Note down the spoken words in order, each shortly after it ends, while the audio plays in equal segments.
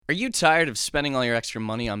Are you tired of spending all your extra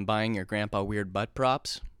money on buying your grandpa weird butt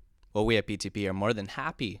props? Well, we at PTP are more than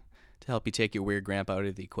happy to help you take your weird grandpa out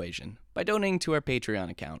of the equation by donating to our Patreon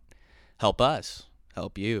account. Help us,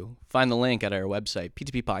 help you. Find the link at our website,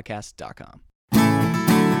 ptppodcast.com.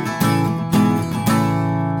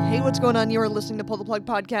 Hey, what's going on? You are listening to Pull the Plug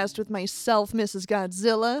Podcast with myself, Mrs.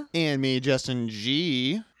 Godzilla. And me, Justin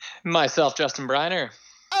G. Myself, Justin Briner.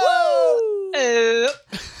 Woo!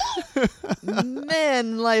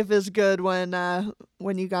 Man, life is good when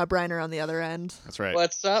you got Briner on the other end. That's right.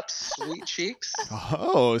 What's up, sweet cheeks?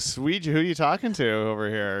 Oh, sweet. Who are you talking to over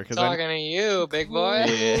here? Talking to you, big boy.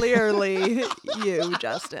 Clearly, you,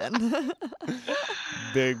 Justin.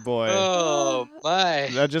 Big boy. Oh, my.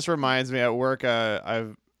 That just reminds me, at work,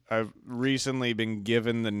 I've recently been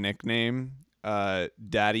given the nickname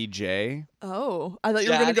Daddy J. Oh, I thought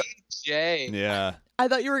you were gonna go. J. Yeah. I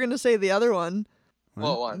thought you were gonna say the other one.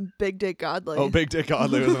 What one? Big Dick Godly. Oh, Big Dick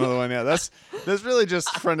Godly was another one. Yeah, that's really just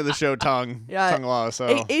friend of the show tongue law.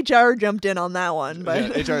 So HR jumped in on that one,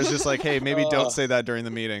 but yeah, HR is just like, hey, maybe don't say that during the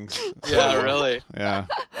meetings. Yeah, really. Yeah.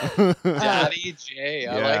 Daddy J.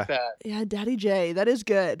 I like that. Yeah, Daddy J. That is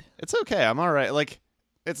good. It's okay. I'm all right. Like,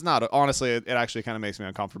 it's not. Honestly, it actually kind of makes me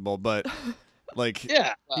uncomfortable, but like,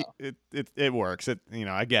 Yeah. Well, it works. I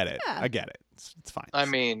get it. Yeah. I get it. It's fine. I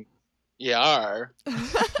mean, you are.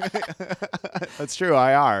 That's true.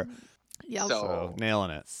 IR. Yeah, So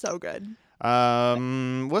nailing it. so good.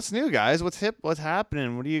 What's new, guys? What's hip? What's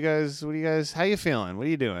happening? What do you guys? How you feeling? What are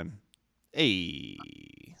you doing? Hey.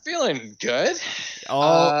 Feeling good.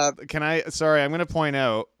 Can I? Sorry, I'm gonna point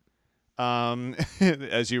out.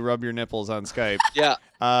 As you rub your nipples on Skype. Yeah.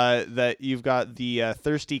 That you've got the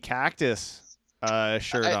Thirsty Cactus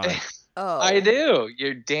shirt on. Oh, I do.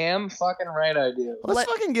 You're damn fucking right I do.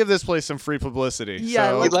 Let's fucking give this place some free publicity. Yeah,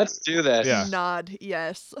 So, Let's do this. Yeah. Nod,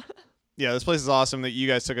 yes. yeah, this place is awesome that you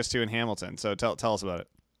guys took us to in Hamilton. So tell us about it.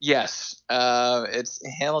 Yes. It's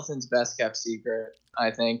Hamilton's best kept secret,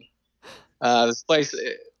 I think. This place,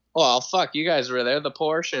 well, fuck, you guys were there. The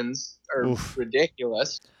portions are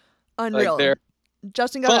ridiculous. Unreal. Like they're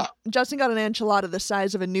Justin got an enchilada the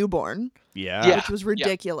size of a newborn, Yeah. which was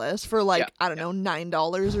ridiculous for like I don't know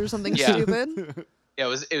 $9 or something Yeah. stupid. Yeah,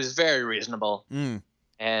 it was very reasonable. Mm.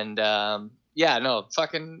 And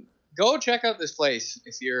fucking go check out this place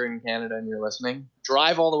if you're in Canada and you're listening.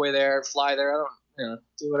 Drive all the way there, fly there. I don't,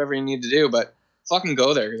 do whatever you need to do, but fucking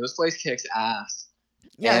go there because this place kicks ass.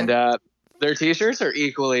 Yeah. And their t-shirts are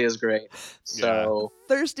equally as great. So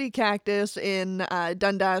Thirsty Cactus in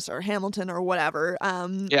Dundas or Hamilton or whatever.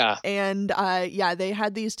 yeah. And they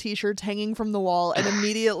had these t-shirts hanging from the wall, and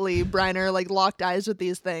immediately Briner like locked eyes with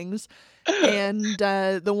these things. And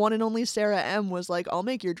the one and only Sarah M was like, "I'll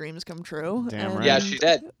make your dreams come true." Damn and right. Yeah, she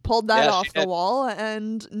did. Pulled that Yeah, off she the did. wall,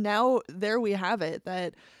 and now there we have it.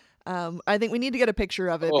 That I think we need to get a picture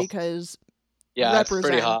of it Oh. because Yeah, it's represent.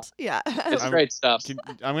 pretty hot. Yeah, It's great stuff.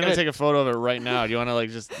 I'm gonna take a photo of it right now. Do you want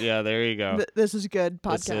to yeah, there you go. This is good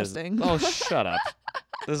This is- podcasting. Oh, shut up.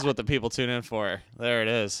 This is what the people tune in for. There it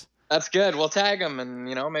is. That's good. We'll tag them and,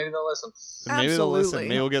 maybe they'll listen. And maybe they'll listen. Absolutely.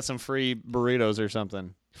 Maybe we'll get some free burritos or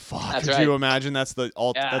something. Fuck. That's Could right. you imagine? That's the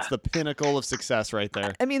Yeah. That's the pinnacle of success right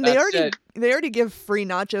there. I mean, That's they already give free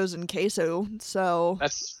nachos and queso, so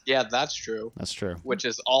That's true, That's true. which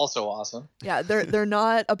is also awesome. yeah, they're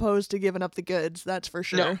not opposed to giving up the goods. That's for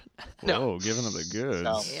sure. No. Whoa, giving them the goods.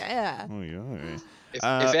 No. Yeah, Oh, yeah.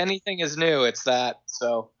 If anything is new, it's that.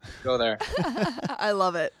 So go there. I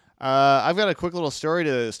love it. I've got a quick little story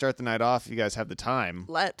to start the night off. If you guys have the time.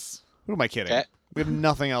 Let's. Who am I kidding? Okay. We have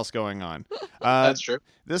nothing else going on. That's true.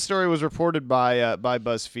 This story was reported by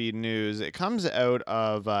BuzzFeed News. It comes out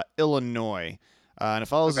of Illinois, and it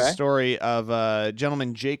follows the story of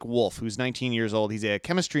gentleman Jake Wolf, who's 19 years old. He's a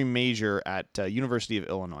chemistry major at University of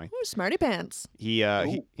Illinois. Ooh, smarty pants. He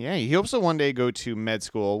hopes to one day go to med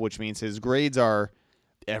school, which means his grades are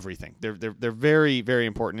everything. They're very, very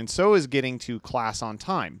important, and so is getting to class on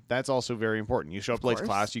time. That's also very important. You show up late to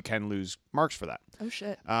class, you can lose marks for that. Oh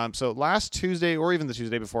shit. So last Tuesday, or even the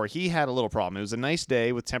Tuesday before, he had a little problem. It was a nice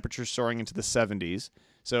day with temperatures soaring into the 70s.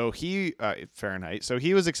 So Fahrenheit. So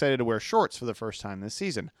he was excited to wear shorts for the first time this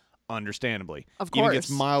season. Understandably. Of Even course. gets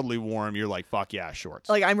mildly warm, you're like, fuck yeah, shorts.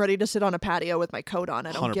 Like, I'm ready to sit on a patio with my coat on.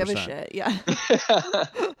 I don't give a 100%. shit. Yeah.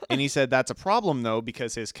 And he said that's a problem, though,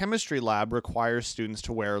 because his chemistry lab requires students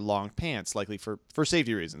to wear long pants, likely for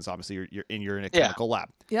safety reasons. Obviously, you're in a chemical lab.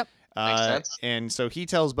 Yep. Makes sense. And so he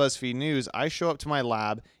tells BuzzFeed News, I show up to my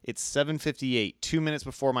lab. It's 7:58, 2 minutes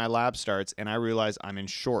before my lab starts, and I realize I'm in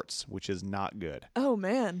shorts, which is not good. Oh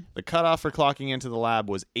man. The cutoff for clocking into the lab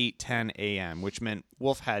was 8:10 a.m., which meant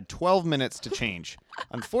Wolf had 12 minutes to change.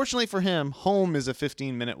 Unfortunately for him, home is a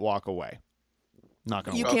 15-minute walk away. Not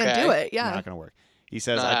going to You work. can't Okay. do it. Yeah. Not going to work. He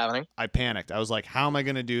says, Not happening. I panicked. I was like, how am I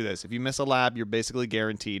going to do this? If you miss a lab, you're basically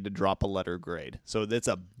guaranteed to drop a letter grade. So that's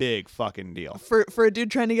a big fucking deal. For a dude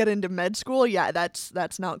trying to get into med school, yeah, that's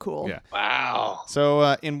not cool. Yeah. Wow.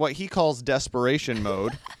 So in what he calls desperation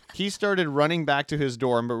mode, he started running back to his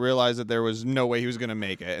dorm but realized that there was no way he was going to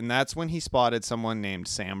make it. And that's when he spotted someone named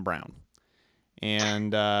Sam Brown.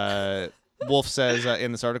 And Wolf says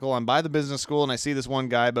in this article, I'm by the business school and I see this one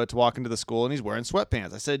guy about to walk into the school and he's wearing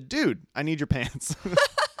sweatpants. I said, dude, I need your pants.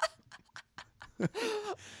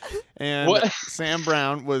 And What? Sam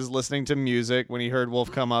Brown was listening to music when he heard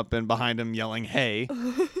Wolf come up and behind him yelling, hey.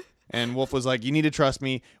 And Wolf was like, you need to trust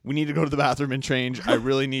me. We need to go to the bathroom and change. I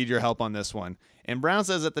really need your help on this one. And Brown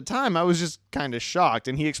says at the time, I was just kind of shocked.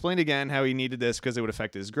 And he explained again how he needed this because it would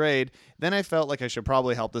affect his grade. Then I felt like I should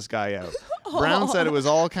probably help this guy out. Brown said it was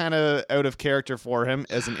all kind of out of character for him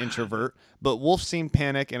as an introvert. But Wolf seemed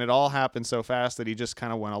panicked, and it all happened so fast that he just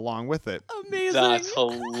kind of went along with it. Amazing. That's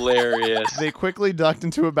hilarious. They quickly ducked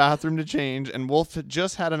into a bathroom to change, and Wolf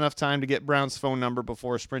just had enough time to get Brown's phone number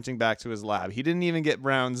before sprinting back to his lab. He didn't even get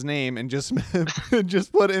Brown's name and just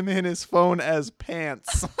just put him in his phone as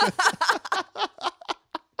Pants.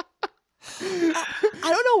 I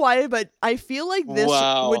don't know why, but I feel like this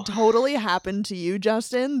Wow. would totally happen to you,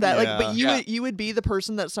 Justin. That Yeah. but Yeah. you would be the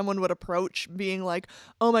person that someone would approach, being like,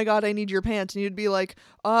 "Oh my god, I need your pants," and you'd be like,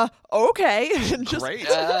 okay," and just Great.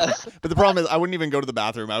 Yeah. But the problem is, I wouldn't even go to the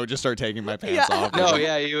bathroom. I would just start taking my pants Yeah. off. No,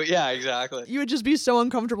 yeah, exactly. you would just be so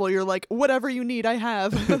uncomfortable. You're like, "Whatever you need, I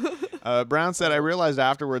have." Brown said, I realized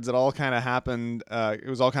afterwards it all kind of happened. It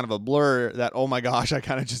was all kind of a blur that, oh my gosh, I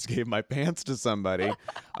kind of just gave my pants to somebody.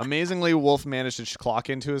 Amazingly, Wolf managed to clock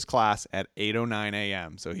into his class at 8:09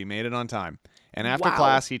 a.m., so he made it on time. And after Wow.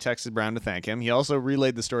 class, he texted Brown to thank him. He also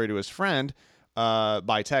relayed the story to his friend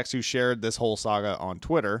by text, who shared this whole saga on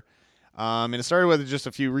Twitter. And it started with just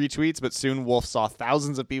a few retweets, but soon Wolf saw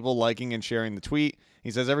thousands of people liking and sharing the tweet. He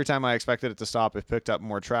says, every time I expected it to stop, it picked up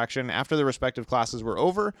more traction. After the respective classes were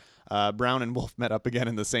over, Brown and Wolf met up again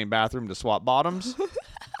in the same bathroom to swap bottoms.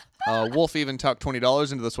 Wolf even tucked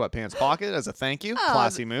 $20 into the sweatpants pocket as a thank you. Oh,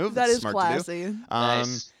 Classy move. That That's is smart classy. to do.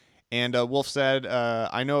 Nice. And Wolf said,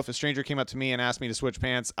 I know if a stranger came up to me and asked me to switch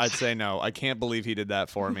pants, I'd say no. I can't believe he did that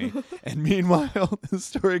for me. And meanwhile, the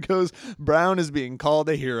story goes, Brown is being called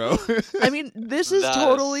a hero. I mean, this is That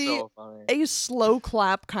totally so funny. a slow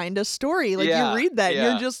clap kind of story. Like Yeah, you read that, and yeah.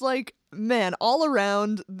 you're just like, "Man, all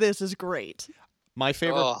around, this is great." My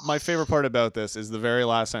favorite Ugh. my favorite part about this is the very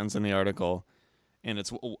last sentence in the article, and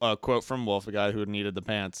it's a quote from Wolf, a guy who needed the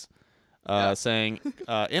pants, saying,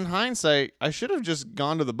 in hindsight, I should have just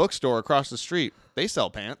gone to the bookstore across the street. They sell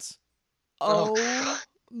pants. Oh, Oh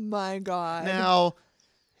my god! Now,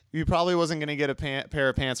 you probably wasn't going to get a pair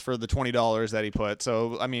of pants for the $20 that he put.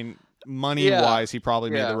 So, I mean, money-wise, he probably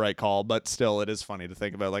made Yeah. the right call. But still, it is funny to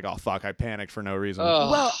think about, like, oh, fuck, I panicked for no reason.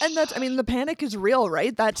 Ugh. Well, and that's, I mean, the panic is real,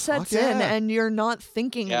 right? That sets in, yeah. and you're not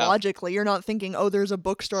thinking Yeah. logically. You're not thinking, oh, there's a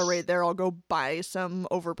bookstore right there. I'll go buy some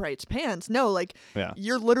overpriced pants. No, like, Yeah.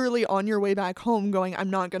 you're literally on your way back home going, I'm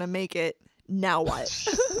not going to make it. Now what?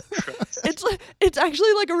 It's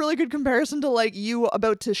actually like a really good comparison to like you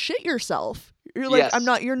about to shit yourself. You're like,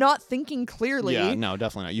 Yes. you're not thinking clearly. Yeah, no,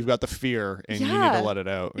 definitely not. You've got the fear, and you need Yeah. to let it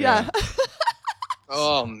out. Yeah.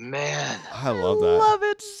 Oh man. I love that. Love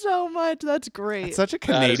it so much. That's great. It's such a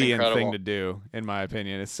That is Canadian thing incredible. to do, in my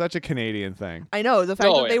opinion. It's such a Canadian thing. I know. The fact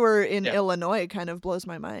Oh, that they yeah. were in Yeah. Illinois kind of blows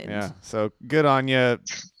my mind. Yeah. So good on you,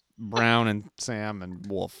 Brown and Sam and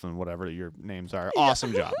Wolf and whatever your names are.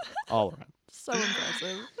 Awesome job all around. So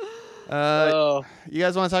impressive. Oh, You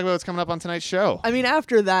guys want to talk about what's coming up on tonight's show? I mean,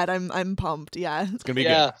 after that, I'm pumped. Yeah. It's gonna be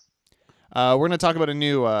yeah. good. We're gonna talk about a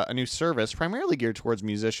new service primarily geared towards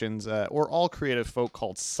musicians or all creative folk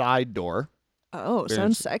called Side Door. Oh, Very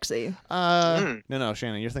sounds sexy. No,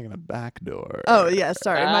 Shannon, you're thinking of Backdoor. Oh yeah,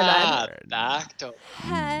 sorry, my bad. Back to.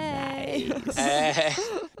 Hey. Hey.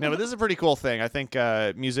 No, but this is a pretty cool thing. I think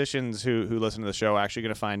musicians who listen to the show are actually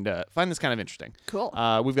going to find this kind of interesting. Cool.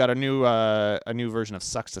 We've got a new version of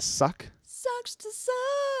Sucks to Suck. Sucks to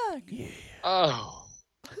suck. Oh.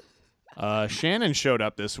 Shannon showed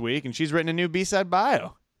up this week, and she's written a new B-side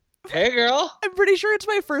bio. Hey, girl. I'm pretty sure it's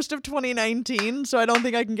my first of 2019, so I don't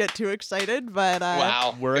think I can get too excited. But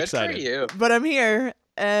Wow. We're Good excited. For you. but I'm here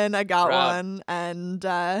and I got Proud. one, and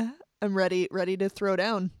I'm ready to throw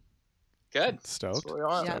down. Good. Stoked. That's what we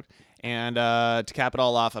want. Yeah. Stoked. And to cap it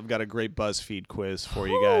all off, I've got a great BuzzFeed quiz for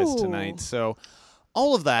you guys tonight. So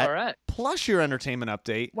all of that, All right. plus your entertainment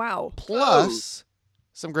update, Wow. plus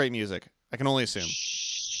some great music. I can only assume.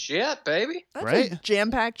 Shit, baby. That's Right? a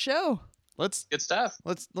jam-packed show. Good stuff.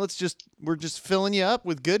 We're just filling you up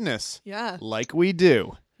with goodness, Yeah. like we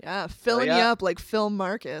do. Yeah. Filling yeah. you up like Phil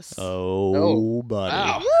Marcus. Oh, buddy.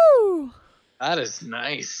 Wow. Woo! That is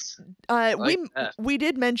nice. We that. we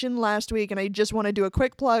did mention last week, and I just want to do a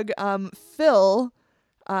quick plug. Phil,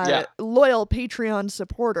 Yeah. loyal Patreon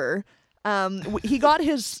supporter, he got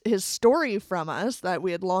his story from us that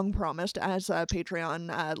we had long promised as a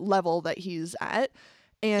Patreon level that he's at,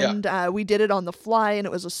 and we did it on the fly, and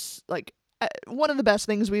it was one of the best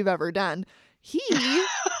things we've ever done. He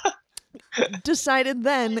decided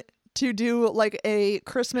then to do like a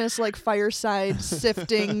Christmas fireside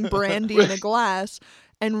sifting brandy in a glass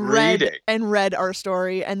and read our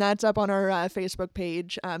story, and that's up on our Facebook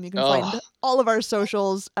page. You can find all of our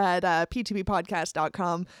socials at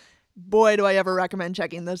ptppodcast.com. Boy, do I ever recommend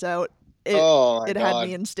checking this out. It had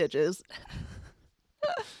me in stitches.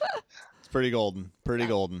 It's pretty golden.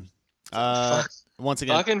 Once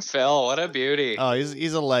again, Fucking Phil, what a beauty. oh,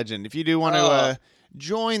 he's a legend. If you do want to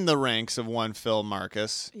join the ranks of one Phil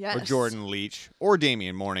Marcus or Yes. Jordan Leach or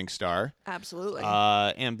Damian Morningstar, Absolutely.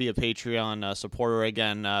 and be a Patreon supporter,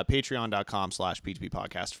 again, patreon.com/P2P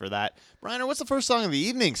podcast for that. Brian, what's the first song of the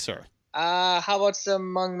evening, sir? How about some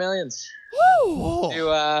Among Millions? Oh.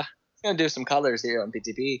 Gonna do some colors here on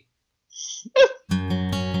PTP.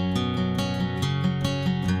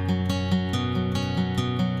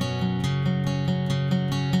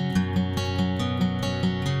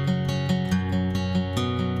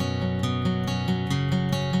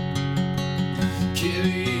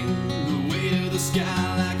 Carrying the weight of the sky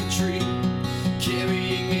like a tree,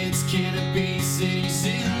 carrying its canopy, city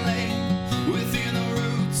ceiling within the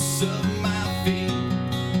roots of my feet.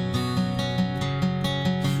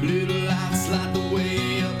 Little lights light the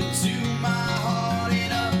way up into my heart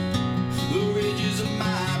and up the ridges of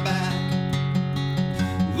my back.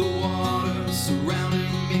 The water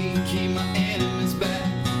surrounding me keep my enemies back,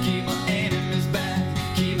 keep my enemies back,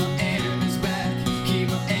 keep my enemies back, keep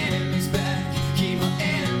my enemies back, keep my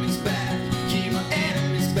enemies back, keep my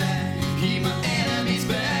enemies back, keep my enemies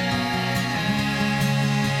back.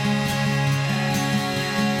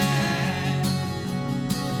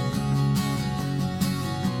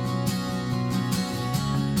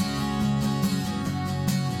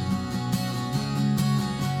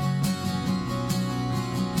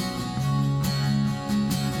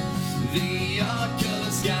 The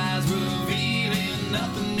odd-colored skies revealing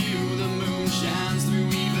nothing new. The moon shines through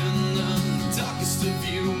even the darkest of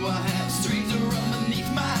you. I have streams that run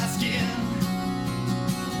beneath my skin.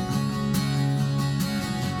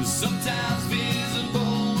 Sometimes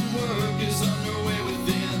visible when work is underway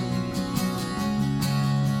within.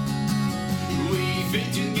 We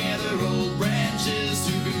fit together old branches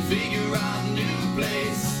to configure our new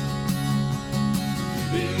place.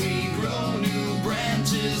 And we grow new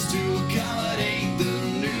branches to accommodate the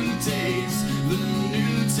new taste, the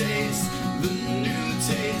new taste, the new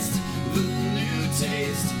taste, the new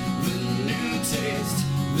taste, the new taste,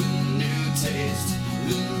 the new taste,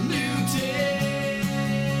 the new taste.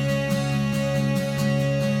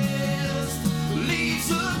 Leaves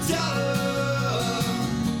of dollar,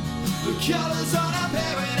 the colors on our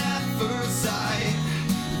parent at first sight.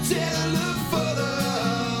 Take a look further.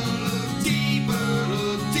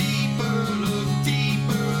 Look deeper, look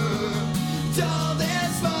deeper. Dull than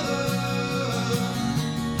smother.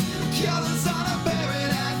 Colors on a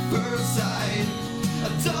parent at first sight.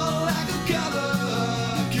 Dull like a color.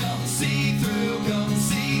 Come see through, come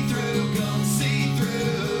see through, come see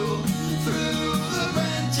through. Through the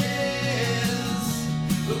branches.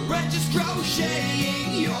 The branches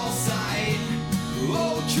crocheting your sight.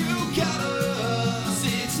 Oh, true colors.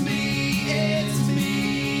 It's me, it's me.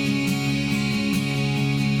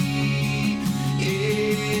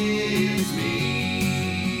 It's me.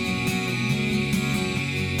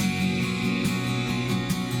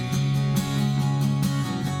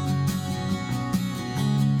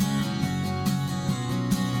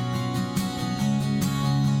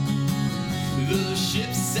 The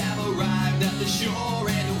ships have arrived at the shore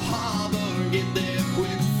and to harbor. Get there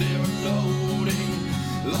quick, they're unloading.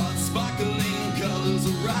 Large sparkling colors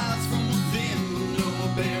arise from within. No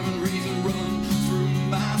apparent reason run through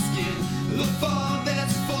my skin. The fog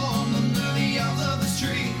that's formed under the arms of the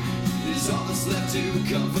street is all that's left to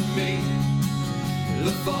comfort me.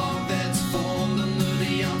 The fog that's formed under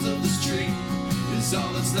the arms of the street is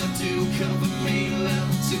all that's left to comfort me,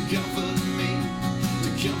 left to comfort me, to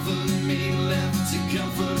comfort me, left to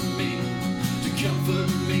comfort me, to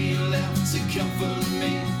comfort me, left to comfort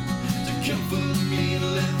me, to comfort me,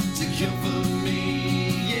 left to comfort me,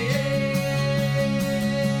 yeah.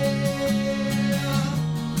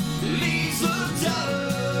 Leaves of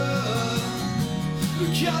dollar, the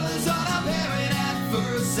colors on a parent at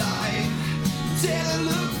first sight. Take a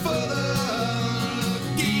look further, look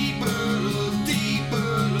deeper, look deeper,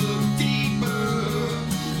 look deeper.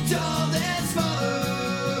 Dull and smaller,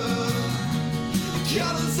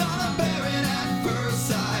 colors on a parent at first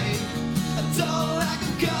sight. A dull lack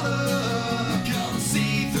of color. Come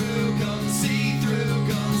see through, come see through,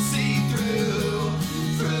 come see through,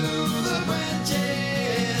 through the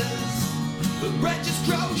branches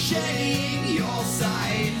crocheting your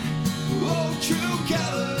sight. Oh, true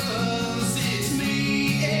colors, it's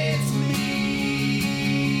me, it's me,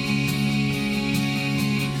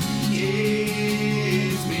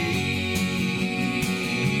 it's me.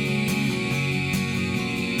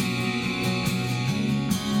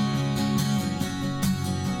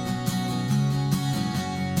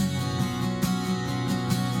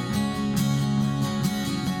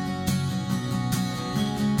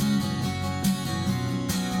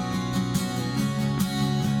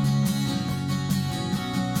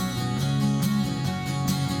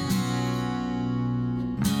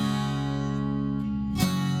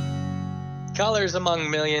 Colors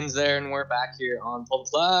among millions there, and we're back here on Pull the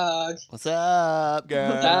Plug. What's up,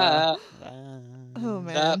 girl? Oh What's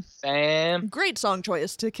man, up, fam? great song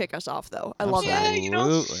choice to kick us off, though. I love Yeah, that. you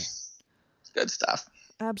know, Absolutely. it's good stuff.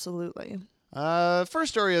 Absolutely.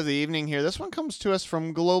 First story of the evening here. This one comes to us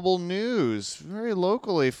from Global News, very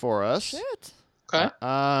locally for us. Shit. Okay.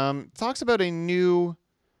 Talks about a new,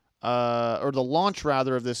 or the launch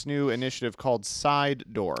rather of this new initiative called Side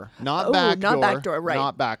Door, not Oh, Backdoor, not Backdoor, right.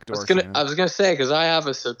 Not Backdoor. I was gonna say because I have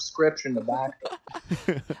a subscription to Backdoor.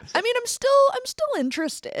 I mean, I'm still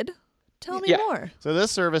interested. Tell me Yeah. more. So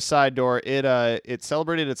this service, Side Door, it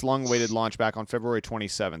celebrated its long-awaited launch back on February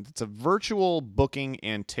 27th. It's a virtual booking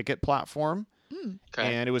and ticket platform.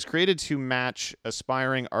 Okay. And it was created to match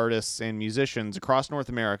aspiring artists and musicians across North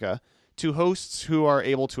America to hosts who are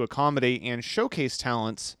able to accommodate and showcase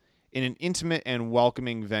talents in an intimate and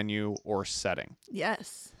welcoming venue or setting.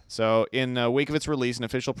 Yes. So, in the wake of its release, an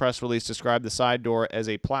official press release described the Side Door as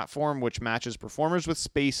a platform which matches performers with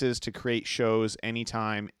spaces to create shows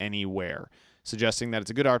anytime, anywhere, suggesting that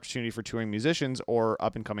it's a good opportunity for touring musicians or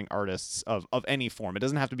up-and-coming artists of any form. It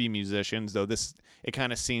doesn't have to be musicians, though. It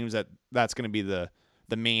kind of seems that that's going to be the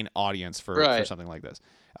main audience for something like this.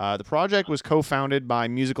 The project was co-founded by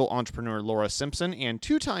musical entrepreneur Laura Simpson and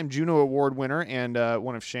two-time Juno Award winner and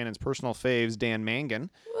one of Shannon's personal faves, Dan Mangan,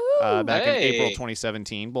 back in April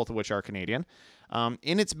 2017, both of which are Canadian.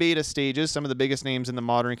 In its beta stages, some of the biggest names in the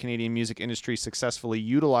modern Canadian music industry successfully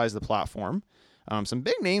utilized the platform. Some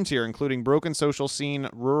big names here, including Broken Social Scene,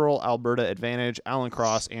 Rural Alberta Advantage, Alan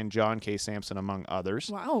Cross, and John K. Sampson, among others.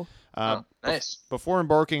 Wow. Nice. Before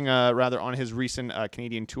embarking on his recent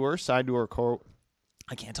Canadian tour, Side Door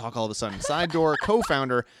I can't talk all of a sudden. Side Door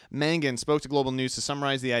co-founder Mangan spoke to Global News to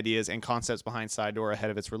summarize the ideas and concepts behind Side Door ahead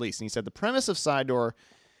of its release. And he said the premise of Side Door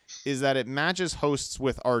is that it matches hosts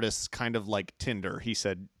with artists kind of like Tinder, he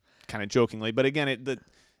said kind of jokingly. But again,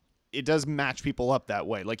 it does match people up that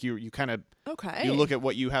way. Like you kind of Okay. you look at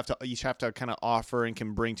what you each have to kind of offer and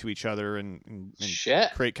can bring to each other and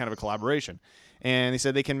Shit. create kind of a collaboration. And they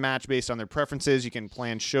said they can match based on their preferences. You can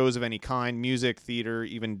plan shows of any kind, music, theater,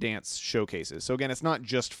 even dance showcases. So again, it's not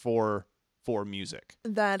just for music.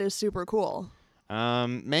 That is super cool.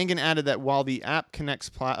 Mangan added that while the app connects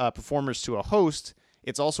performers to a host,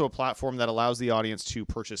 it's also a platform that allows the audience to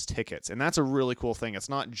purchase tickets. And that's a really cool thing. It's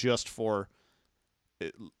not just for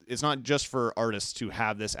artists to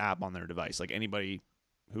have this app on their device. Like anybody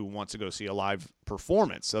who wants to go see a live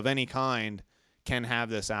performance of any kind can have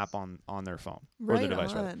this app on their phone or their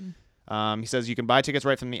device. He says you can buy tickets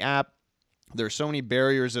right from the app. There's so many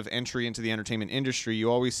barriers of entry into the entertainment industry. You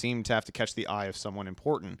always seem to have to catch the eye of someone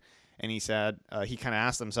important. And he said he kind of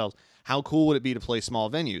asked themselves, how cool would it be to play small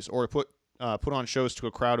venues or put on shows to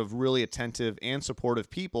a crowd of really attentive and supportive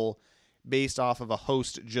people based off of a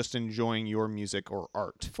host just enjoying your music or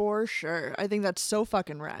art. For sure. I think that's so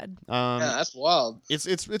fucking rad. Yeah, that's wild.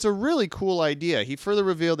 It's a really cool idea. He further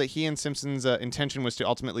revealed that he and Simpson's intention was to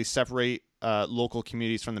ultimately separate local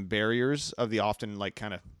communities from the barriers of the often like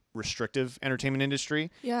kind of restrictive entertainment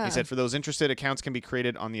industry. Yeah. He said for those interested, accounts can be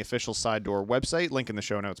created on the official Side Door website, link in the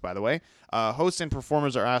show notes, by the way. Hosts and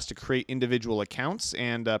performers are asked to create individual accounts,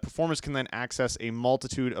 and performers can then access a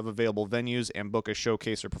multitude of available venues and book a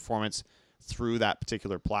showcase or performance through that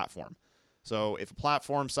particular platform. So if a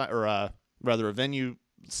platform or a venue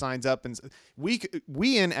signs up, and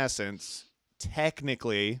we in essence,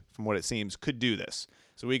 technically, from what it seems, could do this.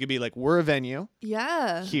 So we could be like, we're a venue.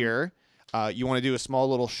 Yeah. Here, you want to do a small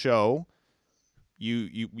little show.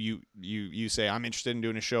 You say, I'm interested in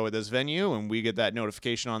doing a show at this venue, and we get that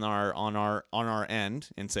notification on our end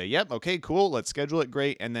and say, yep, okay, cool, let's schedule it,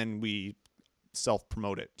 great, and then we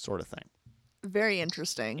self-promote it, sort of thing. Very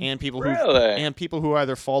interesting. And people who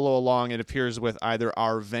either follow along, it appears, with either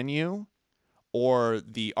our venue or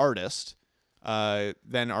the artist,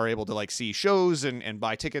 then are able to like see shows and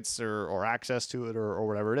buy tickets or access to it or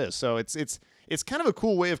whatever it is. So it's kind of a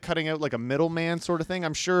cool way of cutting out like a middleman sort of thing.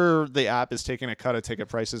 I'm sure the app is taking a cut of ticket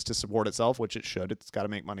prices to support itself, which it should. It's got to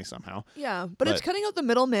make money somehow. Yeah, but it's cutting out the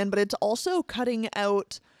middleman, but it's also cutting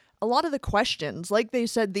out a lot of the questions. Like they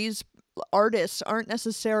said, these artists aren't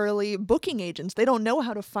necessarily booking agents. They don't know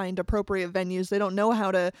how to find appropriate venues. They don't know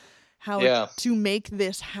how to make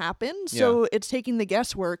this happen. So it's taking the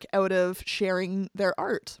guesswork out of sharing their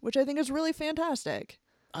art, which I think is really fantastic.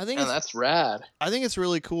 That's rad. I think it's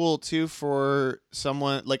really cool too for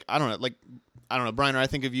someone like I don't know, Brian. I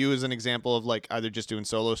think of you as an example of like either just doing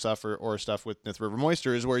solo stuff or stuff with Myth River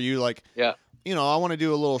Moisters, where you like, you know, I want to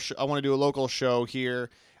do I want to do a local show here,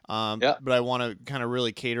 but I want to kind of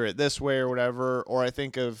really cater it this way or whatever. Or I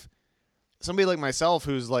think of somebody like myself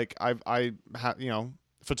who's like I have, you know,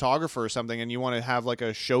 photographer or something, and you want to have like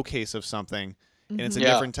a showcase of something, and it's a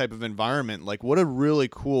different type of environment. Like, what a really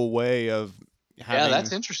cool way of having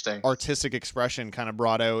that's interesting. Artistic expression kind of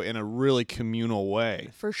brought out in a really communal way.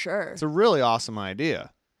 For sure. It's a really awesome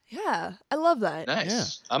idea. Yeah, I love that. Nice. Yeah.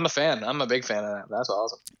 I'm a fan. I'm a big fan of that. That's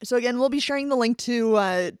awesome. So again, we'll be sharing the link to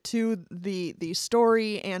the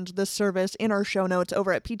story and the service in our show notes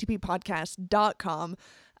over at ptppodcast.com.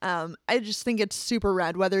 I just think it's super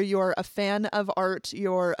rad, whether you're a fan of art,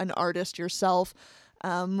 you're an artist yourself,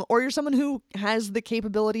 or you're someone who has the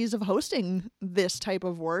capabilities of hosting this type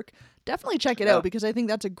of work. Definitely check it out, because I think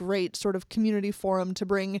that's a great sort of community forum to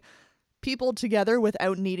bring people together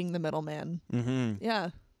without needing the middleman. Mm-hmm. Yeah.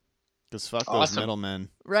 Because fuck those middlemen.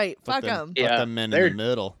 Right. Fuck them. Fuck them men in the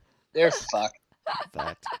middle. They're fucked.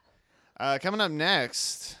 Fact. Coming up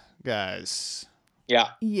next, guys.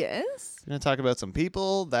 Yes? We're going to talk about some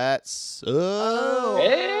people that suck. Oh.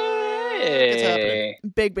 Hey. It's happening.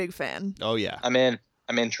 Big fan. Oh, yeah. I'm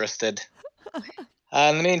interested.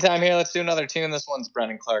 In the meantime, here, let's do another tune. This one's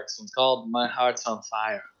Brendan Clark's. It's called My Heart's on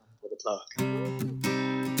Fire. With a plug.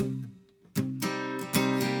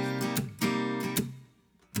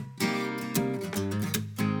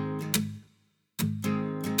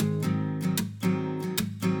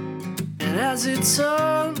 And as it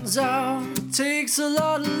turns out, it takes a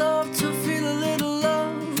lot of love to feel a little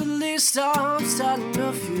love. At least I'm starting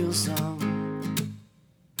to feel something.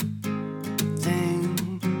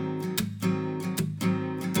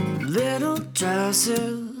 Little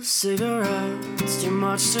dresses, cigarettes, too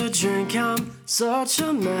much to drink. I'm such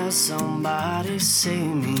a mess. Somebody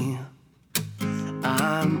save me.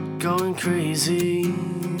 I'm going crazy.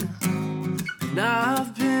 And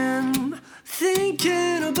I've been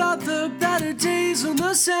thinking about the better days when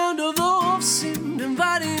the sound of the wolf seemed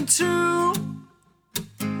inviting to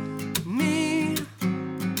me.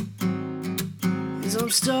 As I'm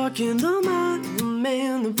stuck in the mind of a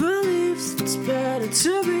man that believes it's better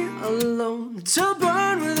to be alone than to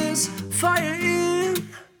burn with this fire in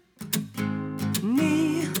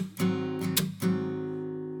me.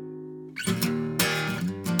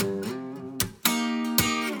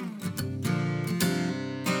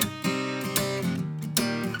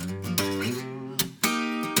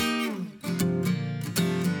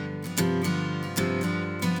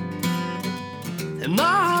 And my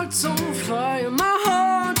heart's on fire, my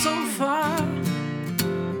heart's on fire.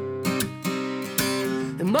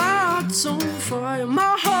 And my heart's on fire,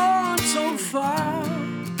 my heart's on fire.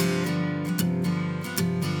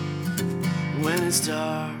 When it's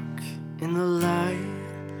dark in the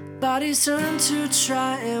light, bodies turn to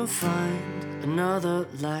try and find another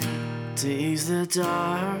light to ease the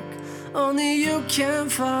dark. Only you can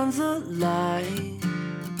find the light.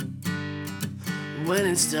 When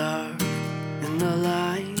it's dark in the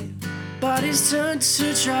light, bodies turn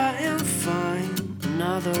to try and find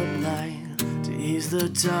another light to ease the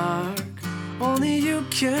dark. Only you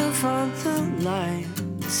can find the light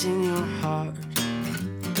that's in your heart.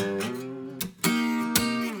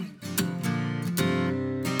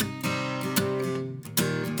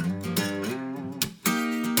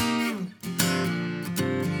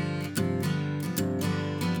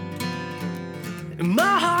 And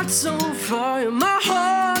my heart's on fire, my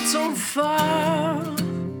heart's on fire.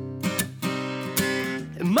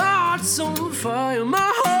 And my heart's on fire,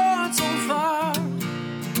 my heart's on fire.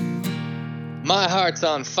 My heart's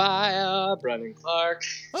on fire, Brendan Clark.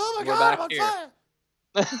 Oh my We're God, back I'm on here.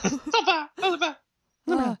 fire. On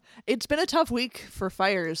fire. It's been a tough week for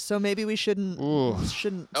fires, so maybe we shouldn't Ooh.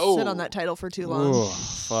 sit Oh. on that title for too long. Ooh,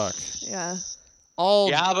 fuck. Yeah. All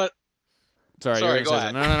Yeah, but Sorry, Sorry, you're go gonna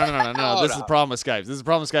say something. No. Oh, This is no. the problem with Skype. This is the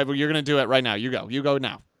problem with Skype. You're gonna do it right now. You go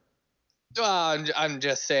now. I'm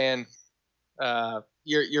just saying,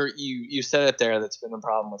 you said it there. That's been a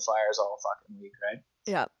problem with fires all fucking week, right?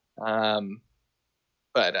 Yeah.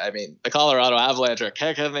 But I mean, the Colorado Avalanche are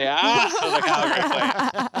kicking the ass of the Calgary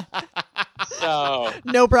Flames. So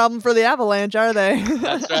No problem for the Avalanche, are they?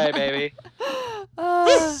 that's right, baby.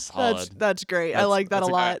 Solid. That's great. I That's- like that that's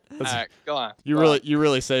a a- lot. All right, go on. You Go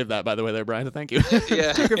really saved that, by the way, there, Brian. Thank you. on.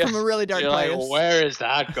 Yeah. Took it from a really dark You're like, place. where is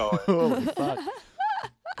that going? Holy fuck.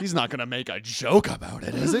 He's not gonna make a joke about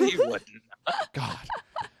it, is he? You wouldn't. God.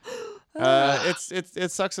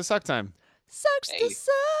 It sucks to suck time. Sucks Hey. to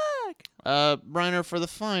suck. Reiner, for the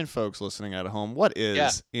fine folks listening at home, what is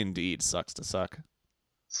Yeah. indeed sucks to suck?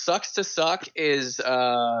 Sucks to suck is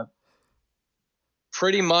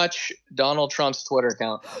pretty much Donald Trump's Twitter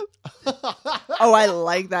account. Oh, I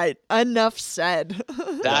like that. Enough said.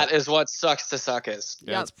 That is what sucks to suck is.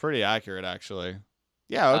 Yeah, Yep. it's pretty accurate, actually.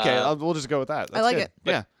 Yeah, okay, Uh, we'll just go with that. That's like good. it.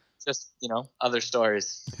 Yeah. Just, other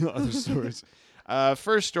stories. Other stories.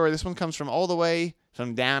 First story, this one comes from all the way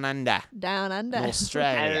from down under, Down under. in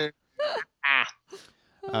Australia.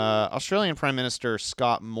 Australian Prime Minister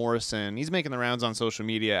Scott Morrison, he's making the rounds on social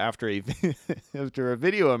media after a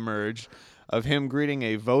video emerged of him greeting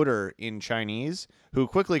a voter in Chinese who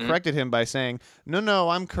quickly corrected him by saying, No,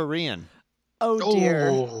 I'm Korean. Oh dear.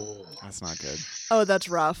 Oh. That's not good. Oh, that's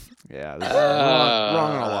rough. Yeah, this is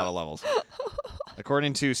wrong on a lot of levels.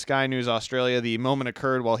 According to Sky News Australia, the moment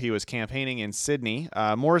occurred while he was campaigning in Sydney.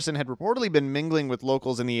 Morrison had reportedly been mingling with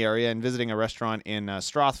locals in the area and visiting a restaurant in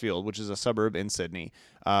Strathfield, which is a suburb in Sydney,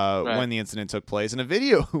 when the incident took place. In a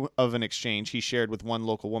video of an exchange he shared with one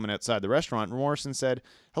local woman outside the restaurant, Morrison said,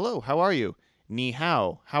 "Hello, how are you? Ni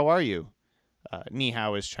hao, how are you?" Ni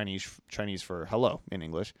hao is Chinese for hello in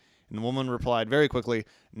English. And the woman replied very quickly,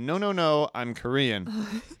 No, I'm Korean.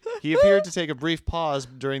 He appeared to take a brief pause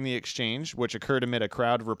during the exchange, which occurred amid a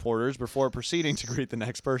crowd of reporters before proceeding to greet the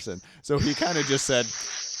next person. So he kind of just said,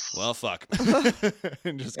 well, fuck.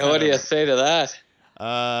 And just What do you say to that?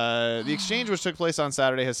 the exchange, which took place on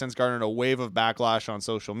Saturday, has since garnered a wave of backlash on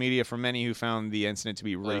social media from many who found the incident to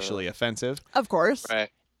be racially offensive. Of course. Right.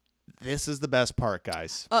 This is the best part,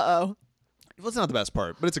 guys. Uh-oh. Well, it's not the best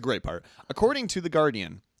part, but it's a great part. According to The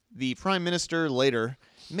Guardian, the Prime Minister later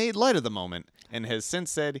made light of the moment and has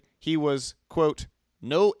since said he was, quote,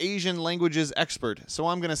 no Asian languages expert, so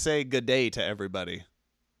I'm going to say good day to everybody.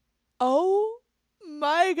 Oh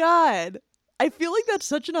my God. I feel like that's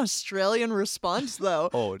such an Australian response, though.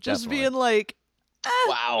 Oh, Just definitely. being like,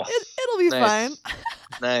 Wow. it'll be Nice. fine.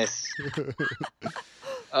 Nice.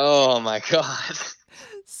 Oh my god.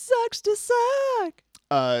 Sucks to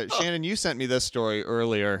suck. Shannon, you sent me this story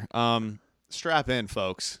earlier. Strap in,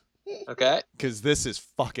 folks, Okay. because this is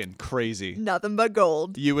fucking crazy. Nothing but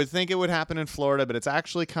gold. You would think it would happen in Florida, but it's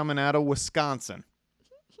actually coming out of Wisconsin.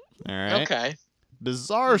 All right. Okay.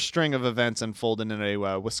 Bizarre string of events unfolded in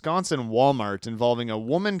a Wisconsin Walmart involving a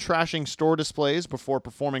woman trashing store displays before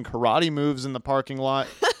performing karate moves in the parking lot,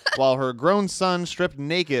 while her grown son stripped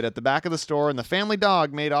naked at the back of the store and the family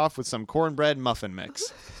dog made off with some cornbread muffin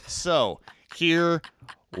mix. So, here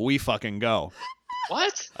we fucking go.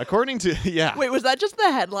 What? According to, yeah. Wait, was that just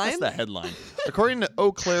the headline? That's the headline. According to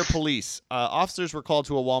Eau Claire Police, officers were called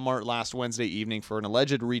to a Walmart last Wednesday evening for an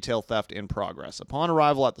alleged retail theft in progress. Upon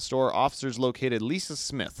arrival at the store, officers located Lisa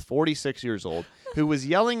Smith, 46 years old, who was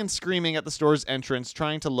yelling and screaming at the store's entrance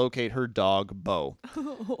trying to locate her dog, Bo.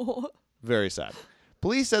 Very sad.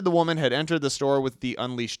 Police said the woman had entered the store with the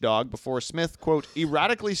unleashed dog before Smith, quote,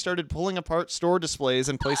 erratically started pulling apart store displays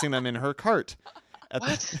and placing them in her cart.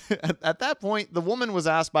 At that point, the woman was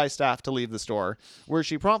asked by staff to leave the store, where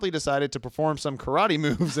she promptly decided to perform some karate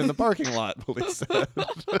moves in the parking lot, police said.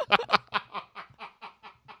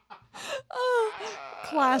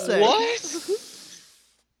 Classic.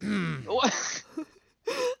 What?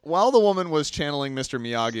 While the woman was channeling Mr.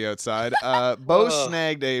 Miyagi outside, Bo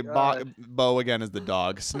snagged a Bo again is the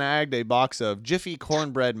dog, snagged a box of Jiffy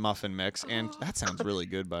cornbread muffin mix, and that sounds really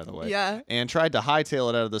good, by the way. Yeah. And tried to hightail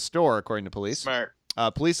it out of the store, according to police. Smart.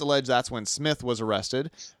 Police allege that's when Smith was arrested,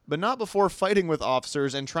 but not before fighting with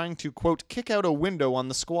officers and trying to, quote, kick out a window on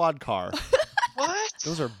the squad car. What?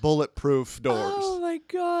 Those are bulletproof doors. Oh my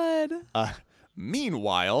God.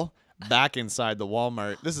 Meanwhile, back inside the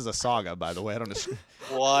Walmart. This is a saga, by the way. I don't know.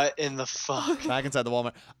 What in the fuck? Back inside the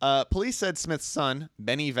Walmart. Police said Smith's son,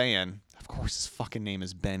 Benny Van, of course his fucking name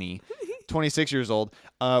is Benny, 26 years old,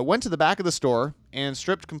 went to the back of the store and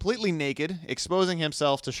stripped completely naked, exposing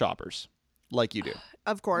himself to shoppers, like you do.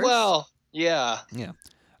 Of course. Well, yeah. Yeah.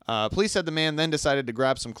 Police said the man then decided to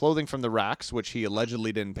grab some clothing from the racks, which he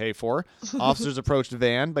allegedly didn't pay for. Officers approached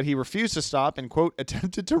Van, but he refused to stop and, quote,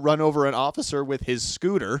 attempted to run over an officer with his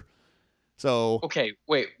scooter. So... Okay,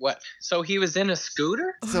 wait, what? So he was in a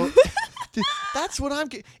scooter? So that's what I'm...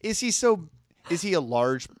 Is he a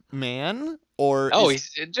large man? Or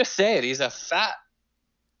just say it. He's a fat...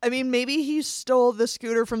 I mean, maybe he stole the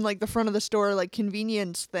scooter from like the front of the store, like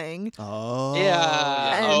convenience thing. Oh.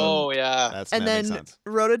 Yeah. That And makes then sense.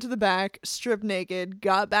 rode it to the back, stripped naked,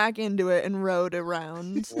 got back into it, and rode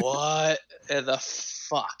around. What the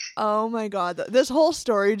fuck? Oh my god. This whole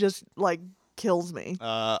story just like kills me.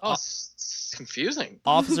 It's confusing.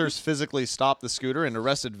 Officers physically stopped the scooter and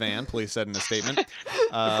arrested Van, police said in a statement.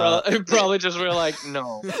 Probably just were like,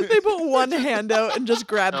 no. They put one hand out and just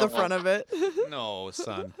grabbed the front of it. No,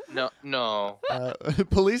 son. No.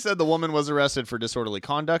 Police said the woman was arrested for disorderly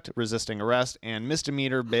conduct, resisting arrest, and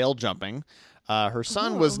misdemeanor bail jumping. Her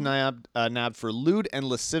son was nabbed for lewd and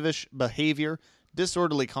lascivious behavior,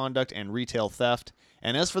 disorderly conduct, and retail theft.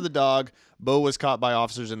 And as for the dog, Bo was caught by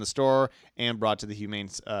officers in the store and brought to the Humane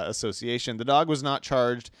Association. The dog was not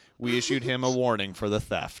charged. We issued him a warning for the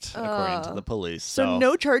theft, according to the police. So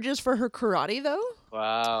no charges for her karate, though?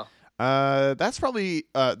 Wow. That's probably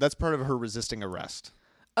that's part of her resisting arrest.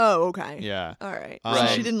 Oh, okay. Yeah. All right. Right.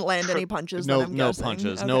 So she didn't land any punches. No, then I'm no guessing.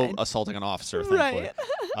 punches. Okay. No assaulting an officer. Thankfully.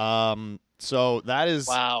 Right. So that is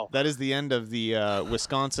Wow. That is the end of the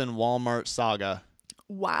Wisconsin Walmart saga.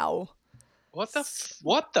 Wow. What the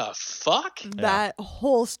fuck? That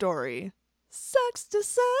whole story sucks to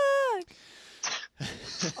suck.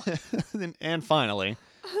 And finally,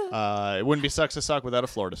 it wouldn't be Sucks to Suck without a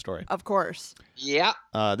Florida story. Of course. Yeah.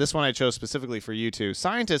 This one I chose specifically for you two.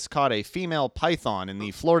 Scientists caught a female python in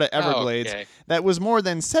the Florida Everglades Okay. that was more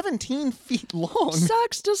than 17 feet long.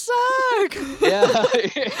 Sucks to suck. Yeah.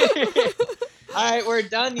 All right, we're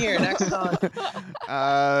done here. Next song.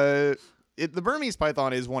 The Burmese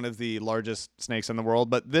python is one of the largest snakes in the world,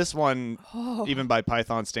 but this one, even by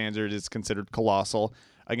python standards, is considered colossal.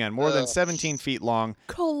 Again, more than 17 feet long.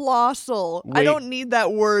 Colossal. I Wait. don't need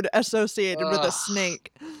that word associated with a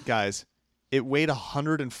snake. Guys, it weighed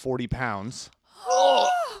 140 pounds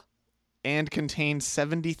and contained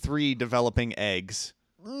 73 developing eggs.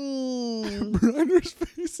 Briner's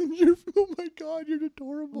face in your... Oh my god, you're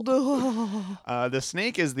adorable. The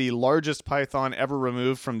snake is the largest python ever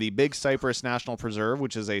removed from the Big Cypress National Preserve,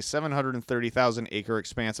 which is a 730,000-acre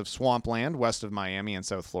expanse of swampland west of Miami in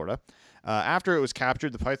South Florida. After it was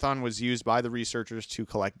captured, the python was used by the researchers to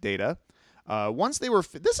collect data. Once they were...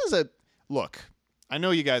 This is a... Look, I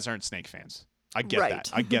know you guys aren't snake fans. I get Right.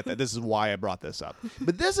 that. I get that. This is why I brought this up.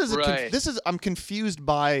 But this is... Right. I'm confused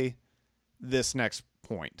by this next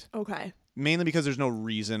point. Okay. Mainly because there's no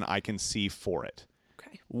reason I can see for it.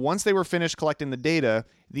 Okay. Once they were finished collecting the data,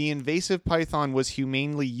 the invasive python was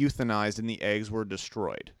humanely euthanized and the eggs were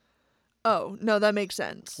destroyed. Oh, no, that makes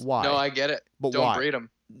sense. Why? No, I get it. But Don't why? breed them.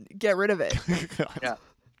 Get rid of it. Yeah.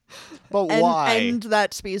 But And why? end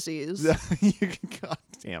that species. God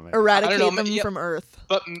damn it. Eradicate know, them yeah. from Earth.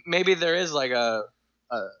 But maybe there is like a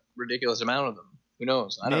ridiculous amount of them. Who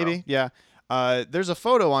knows? I don't know. Maybe, yeah. There's a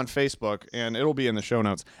photo on Facebook, and it'll be in the show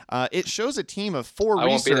notes. It shows a team of 4 I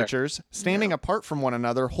won't be there. researchers standing apart from one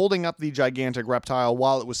another, holding up the gigantic reptile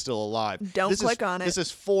while it was still alive. Don't click on it. This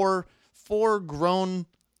is four grown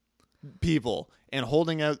people and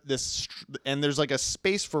holding out this, and there's like a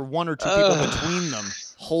space for 1 or 2 people between them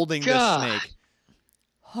holding God. this snake.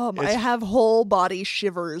 I It's- have whole body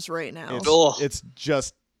shivers right now. Ugh. It's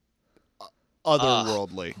just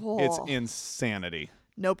otherworldly. It's Oh. insanity.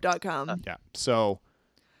 Nope.com. Yeah. So,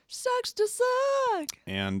 Sucks to suck.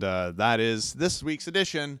 and that is this week's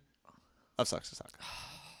edition of Sucks to Suck.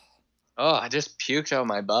 Oh, I just puked out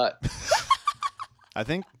my butt. I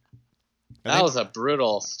think That was a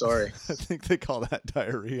brutal story. I think they call that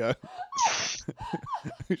diarrhea.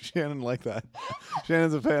 Shannon liked that.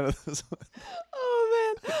 Shannon's a fan of this one.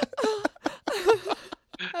 Oh, man.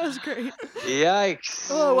 That was great. Yikes.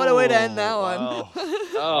 Oh, what a way to end that one. Wow.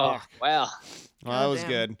 Oh, well. Well, that was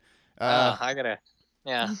Goddamn. good. I gotta.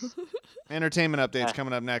 Yeah. Entertainment updates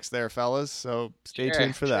coming up next there, fellas. So stay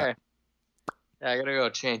tuned for that. Yeah, I gotta go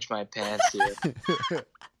change my pants here.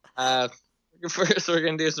 First, we're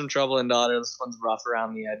gonna do some Trouble in Daughter. This one's rough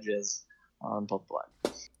around the edges on Pulp Blood.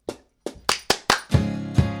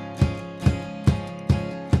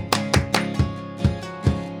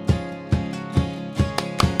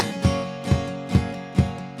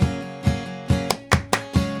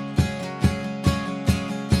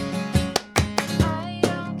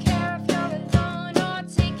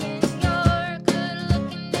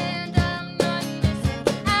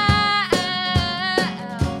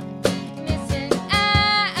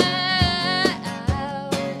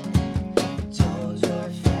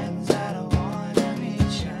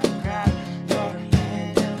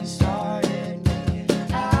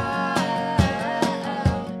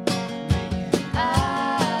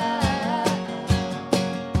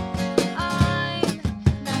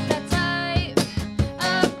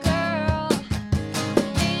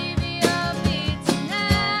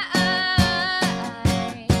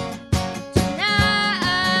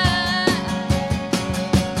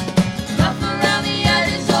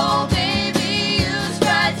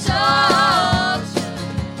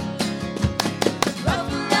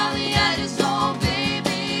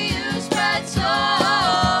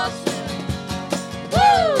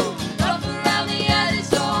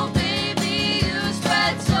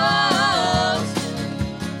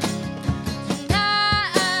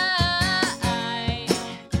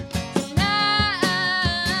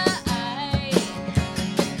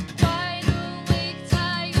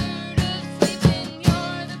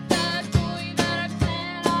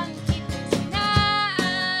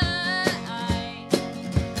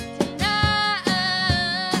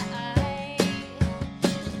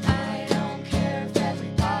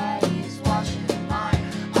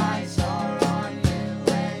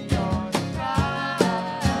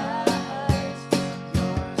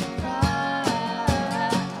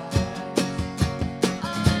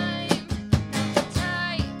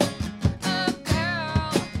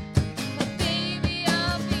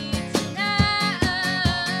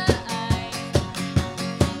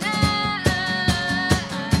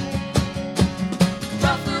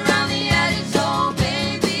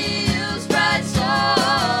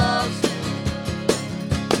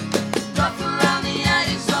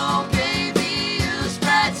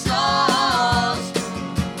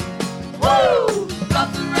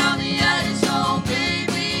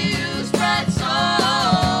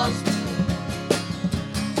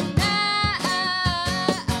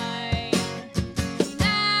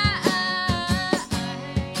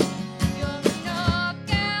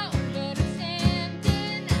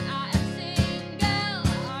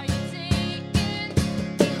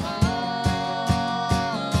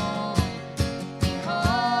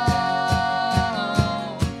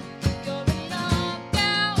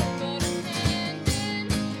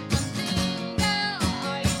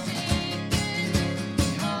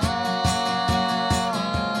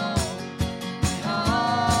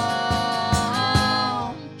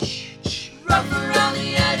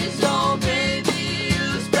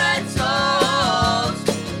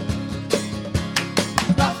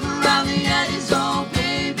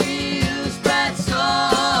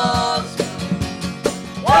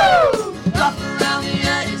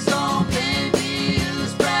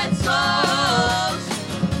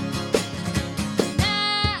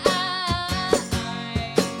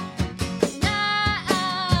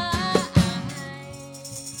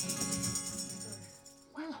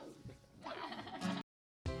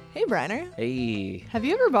 Hey, Brenner. Hey. Have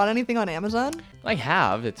you ever bought anything on Amazon? I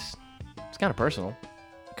have. It's kind of personal.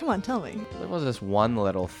 Come on, tell me. There was this one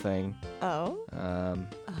little thing. Oh?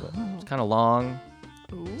 It's kind of long,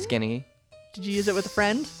 Ooh. skinny. Did you use it with a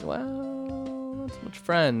friend? Well, not so much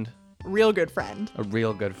friend. Real good friend. A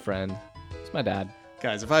real good friend. It's my dad.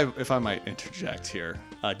 Guys, if I might interject here,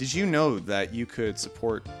 did you know that you could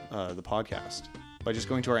support the podcast by just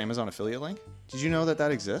going to our Amazon affiliate link? Did you know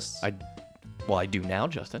that exists? I do now,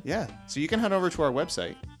 Justin. Yeah. So you can head over to our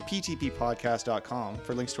website, ptppodcast.com,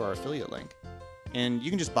 for links to our affiliate link. And you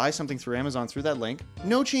can just buy something through Amazon through that link.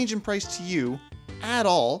 No change in price to you at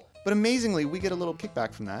all. But amazingly, we get a little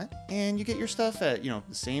kickback from that. And you get your stuff at, the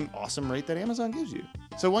same awesome rate that Amazon gives you.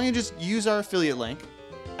 So why don't you just use our affiliate link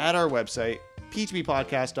at our website,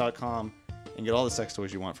 ptppodcast.com, and get all the sex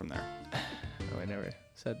toys you want from there. Oh, I never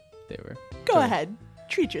said they were. Go ahead.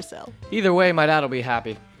 Treat yourself. Either way, my dad will be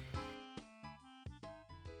happy.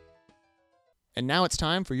 And now it's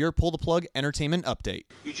time for your Pull the Plug entertainment update.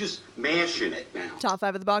 You're just mashing it now. Top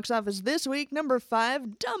 5 of the box office this week. Number 5,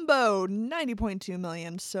 Dumbo. 90.2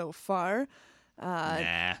 million so far.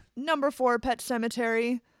 Number 4, Pet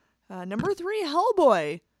Sematary. Number 3,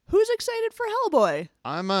 Hellboy. Who's excited for Hellboy?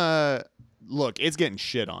 Look, it's getting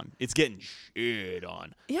shit on.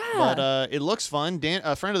 Yeah. But it looks fun.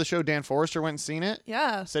 A friend of the show, Dan Forrester, went and seen it.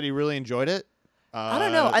 Yeah. Said he really enjoyed it. I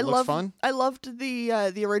don't know. I loved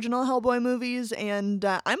the original Hellboy movies, and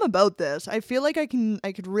I'm about this. I feel like I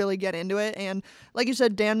could really get into it. And like you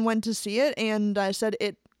said, Dan went to see it, and I said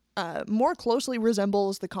it more closely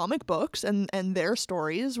resembles the comic books and their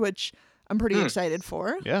stories, which I'm pretty excited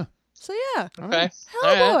for. Yeah. So yeah. Okay.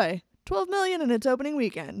 Hellboy. 12 million in its opening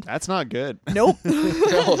weekend. That's not good. Nope.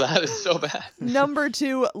 No, that is so bad. Number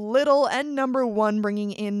 2, Little, and number 1,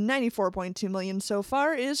 bringing in 94.2 million so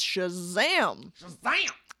far, is Shazam.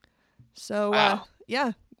 So, Wow.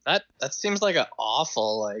 yeah. That seems like an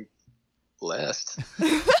awful list.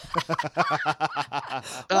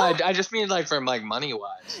 I just mean from money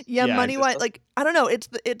wise. Yeah, Yeah, money it wise, just I don't know.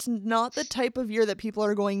 It's not the type of year that people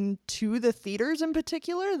are going to the theaters in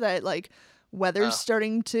particular. That weather's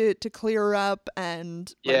starting to clear up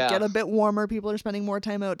and get a bit warmer. People are spending more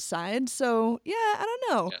time outside. So yeah, I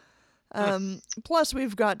don't know. Yeah. Plus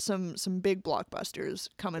we've got some big blockbusters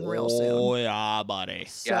coming real soon. Oh yeah, buddy.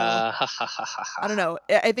 So, Yeah. I don't know.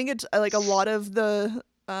 I think it's a lot of the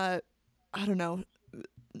I don't know,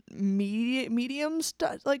 medium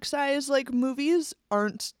size movies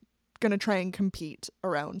aren't gonna try and compete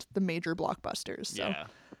around the major blockbusters. So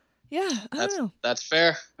yeah, I don't know. That's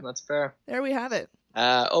fair. That's fair. There we have it.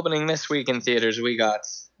 Opening this week in theaters, we got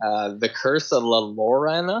The Curse of La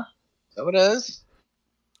Llorona. Is that what it is?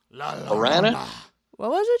 La Llorona? What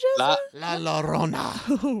was it, La, Justin? La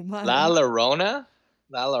Llorona. Oh my. La Llorona?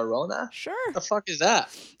 La Llorona? Sure. What the fuck is that?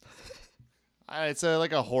 It's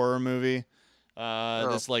like a horror movie.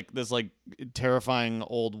 This terrifying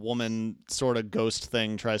old woman sort of ghost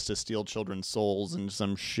thing tries to steal children's souls and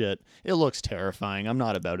some shit. It looks terrifying. I'm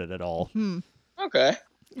not about it at all. Okay.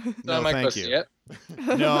 No, I might go thank see you. it.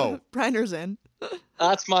 No. Briner's in.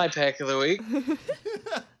 That's my pick of the week.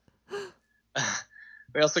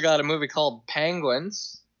 We also got a movie called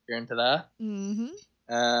Penguins. If you're into that.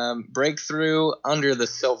 Mm-hmm. Breakthrough, Under the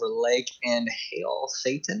Silver Lake, and Hail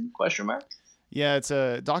Satan? ? Yeah, it's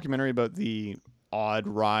a documentary about the odd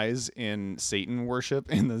rise in Satan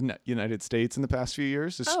worship in the United States in the past few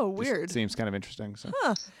years. Weird. Seems kind of interesting. So.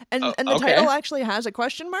 Huh. And the okay. title actually has a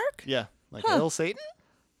question mark? Yeah, like Huh. Hail Satan?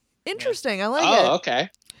 Interesting. I like it. Oh, okay.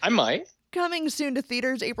 I might. Coming soon to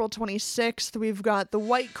theaters, April 26th, we've got The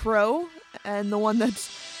White Crow, and the one that's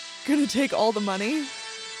gonna take all the money.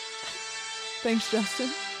 Thanks, Justin.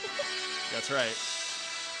 That's right.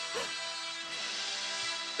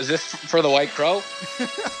 Is this for The White Crow?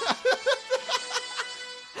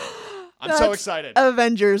 I'm so excited.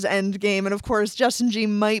 Avengers Endgame, and of course, Justin G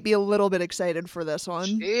might be a little bit excited for this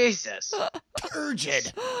one. Jesus.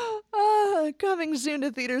 Turgid. Coming soon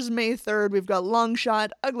to theaters May 3rd, we've got Longshot,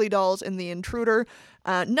 Ugly Dolls, and The Intruder,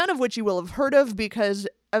 none of which you will have heard of because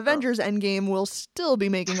Avengers Endgame will still be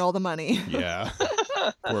making all the money. Yeah.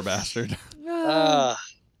 Poor bastard.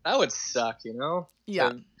 That would suck, you know? Yeah.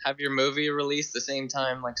 To have your movie released the same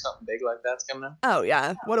time something big like that's coming out. Oh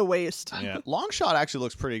yeah, what a waste. Yeah, Longshot actually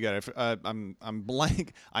looks pretty good. I'm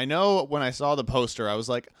blank. I know when I saw the poster, I was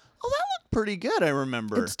like, oh, that looked pretty good. I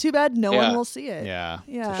remember. It's too bad no one will see it. Yeah.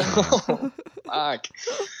 Yeah. Fuck.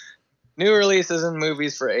 New releases in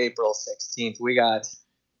movies for April 16th. We got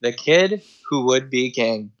The Kid Who Would Be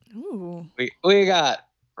King. Ooh. We got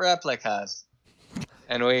Replicas.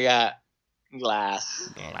 And we got Glass.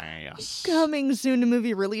 Coming soon to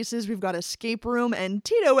movie releases, we've got Escape Room and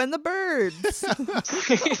Tito and the Birds.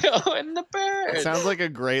 Tito and the Birds. It sounds like a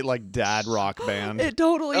great like dad rock band. It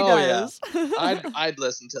totally Oh, does. I'd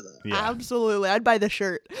listen to that. Yeah. Absolutely. I'd buy the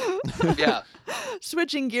shirt. Yeah.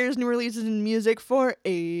 Switching gears, new releases in music for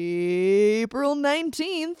April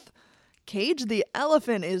 19th. Cage the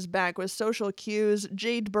Elephant is back with Social Cues,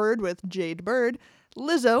 Jade Bird with Jade Bird,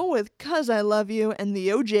 Lizzo with 'Cause I Love You, and the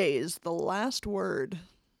OJ's The Last Word.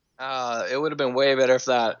 It would have been way better if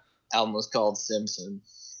that album was called Simpson.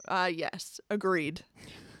 Yes, agreed.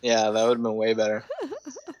 Yeah, that would have been way better.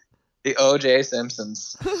 The OJ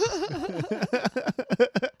Simpsons.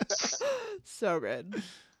 So good.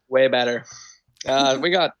 Way better. We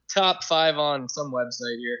got top 5 on some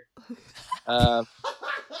website here.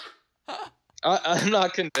 I'm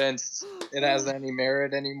not convinced it has any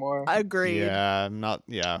merit anymore. Agreed. Yeah, not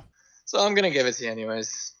yeah. So I'm going to give it to you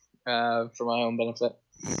anyways, for my own benefit.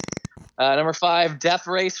 Number 5, Death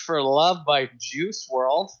Race for Love by Juice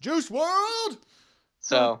WRLD. Juice WRLD.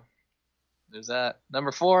 So there's that.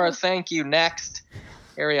 Number 4, Thank You Next,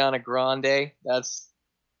 Ariana Grande. That's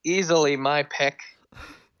easily my pick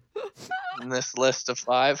in this list of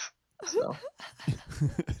 5. So.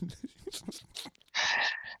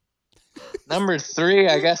 Number 3,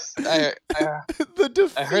 I guess I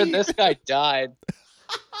heard this guy died.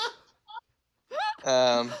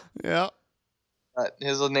 Yeah.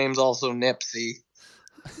 His name's also Nipsey.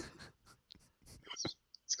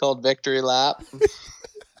 It's called Victory Lap,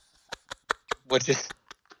 which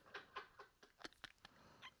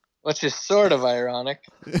is sort of ironic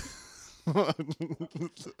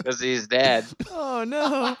because he's dead. Oh,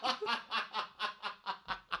 no.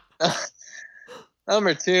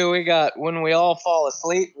 Number 2, we got When We All Fall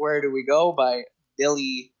Asleep, Where Do We Go by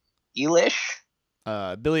Billie Eilish.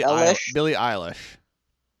 Billie Eilish.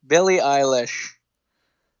 Billie Eilish.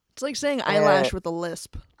 It's like saying eyelash with a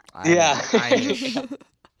lisp. Yeah.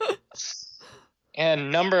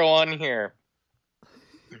 And number 1 here.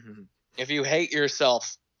 If you hate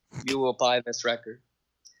yourself, you will buy this record.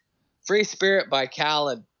 Free Spirit by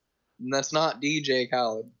Khaled. And that's not DJ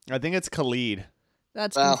Khaled. I think it's Khalid.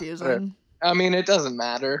 That's Well, confusing. I mean, it doesn't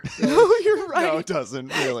matter. No, you're right. No, it doesn't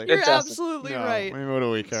really. You're It doesn't. absolutely No, right. I mean, what do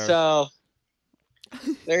we care? So,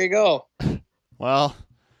 there you go. Well,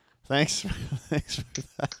 thanks for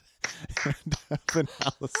that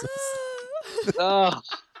analysis. Oh,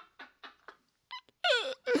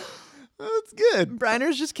 That's good.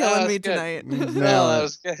 Briner's just killing was me good. tonight. no, that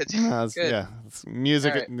was good. That's- Good. yeah, it's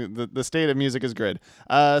music. All right. The state of music is good.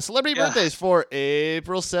 Celebrity Yeah. birthdays for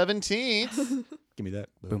April 17th. Give me that.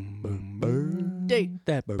 Boom, boom, boom. Date.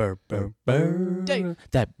 That burr burr burr. Date.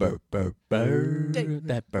 That burr burr burr. Date.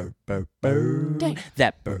 That burr burr burr. Date.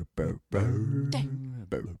 That burr burr burr. Date.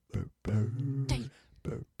 Burr burr burr. Date.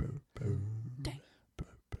 Burr burr burr.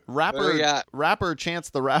 What do we got? Rapper Chance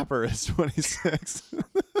the Rapper is 26.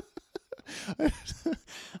 I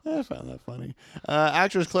found that funny.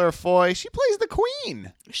 Actress Claire Foy, she plays the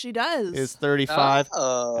Queen, She does. is 35.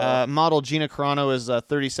 Oh. Model Gina Carano is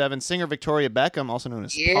 37. Singer Victoria Beckham, also known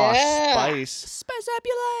as Posh Yeah. Spice, Spice up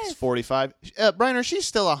your is life. 45. Briner, she's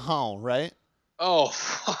still a home, right? Oh,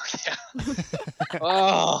 fuck yeah.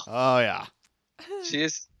 Oh, Oh, yeah. she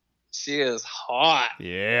is hot.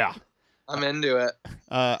 Yeah. I'm into it.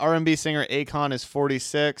 R&B singer Akon is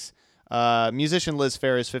 46. Musician Liz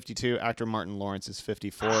Phair is 52. Actor Martin Lawrence is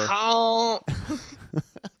 54. Oh,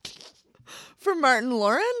 For Martin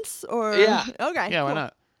Lawrence? Or Yeah. Okay. Yeah, why cool.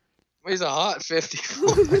 not? he's a hot 54.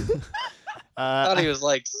 I thought he Uh, was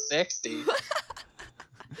like 60.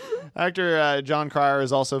 actor John Cryer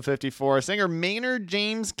is also 54. Singer Maynard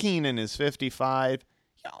James Keenan is 55.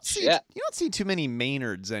 You don't see too many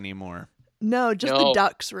Maynards anymore. No, just the No.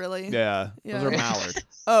 ducks, really. Yeah, Yeah. those are mallard.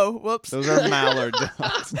 Oh, whoops. Those are mallard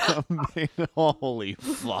ducks. Holy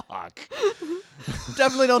fuck!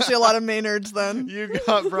 Definitely don't see a lot of Maynards then. You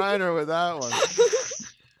got Briner with that one.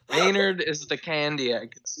 Maynard is the candy. I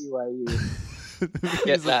can see why you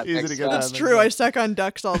get that. Easy to mixed get up. that It's mixed true. up. I suck on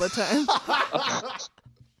ducks all the time.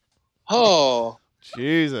 Oh,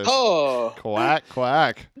 Jesus. oh. Quack,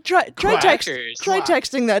 quack. Try Quackers.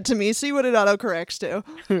 texting that to me. See what it autocorrects to.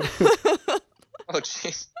 Oh,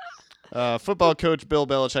 jeez. Football coach Bill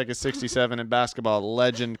Belichick is 67, and basketball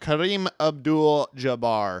legend Kareem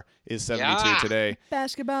Abdul-Jabbar is 72 Yeah. today.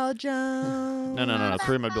 Basketball jump. No,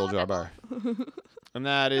 Kareem Abdul-Jabbar. And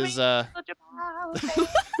that is,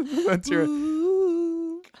 that's your...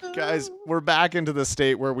 Ooh. Guys, we're back into the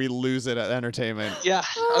state where we lose it at entertainment. Yeah.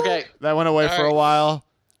 Okay. That went away All for a right. while,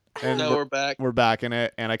 and So we're back. we're back in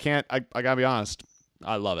it, and I gotta be honest,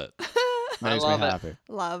 I love it. Makes me love it. happy.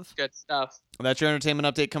 Love. Good stuff. Well, that's your entertainment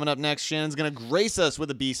update coming up next. Shannon's going to grace us with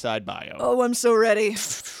a B-side bio. Oh, I'm so ready.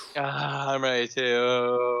 I'm ready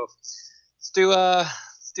to.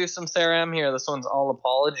 Let's do some Sarah M here. This one's All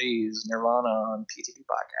Apologies, Nirvana on PTP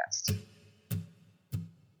Podcast.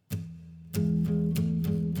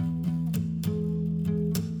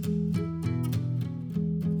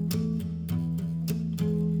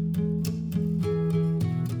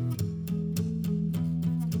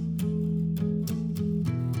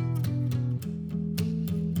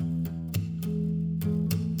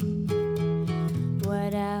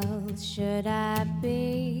 What else should I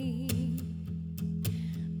be?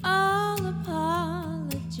 All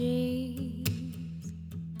apologies.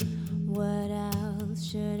 What else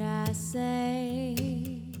should I say?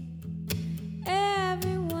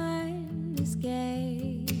 Everyone is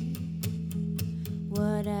gay.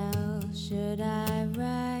 What else should I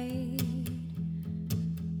write?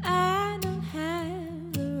 I don't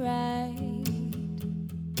have the right.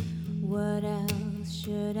 What else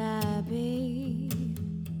should I be?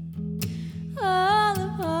 All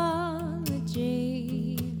apologies.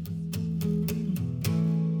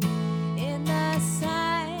 In the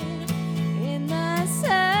sun, I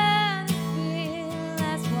feel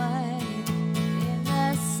as one.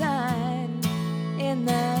 In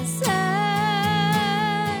the sun,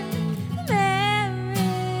 buried.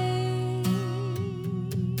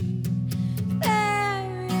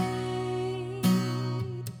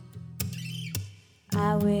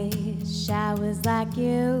 I wish I was like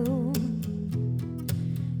you,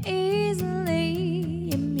 easily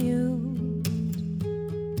amused.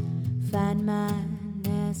 Find my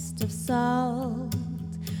nest of salt.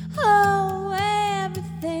 Oh,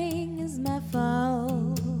 everything is my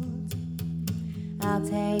fault. I'll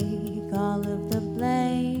take all of the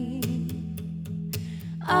blame.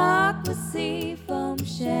 Aqua sea foam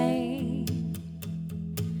shame.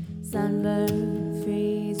 Sunburn,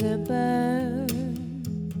 freezer burn.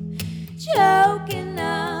 Choking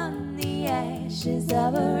on the ashes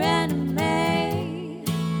of a enemy.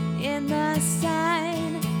 In the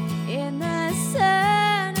sun, I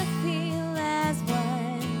feel as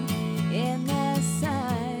one. In the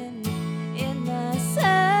sun,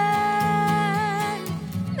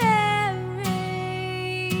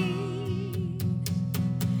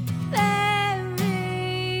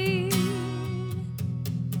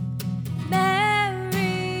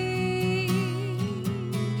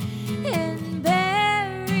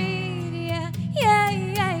 buried, yeah,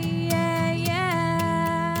 yeah, yeah, yeah.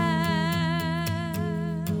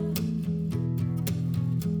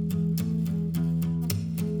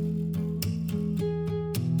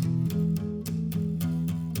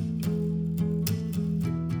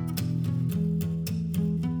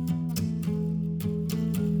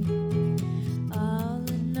 All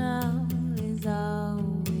in all is all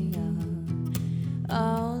we are.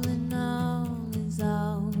 All in all is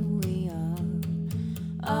all we are.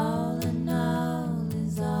 All in all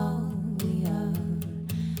is all we are.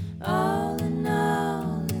 All in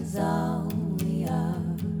all is all we are.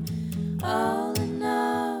 All in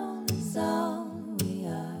all is all we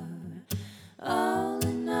are. All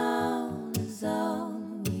in all is all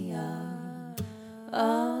we are.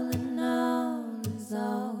 All in all is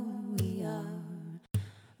all we are.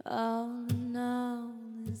 All in all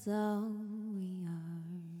is all we are.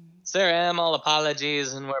 Sarah M, All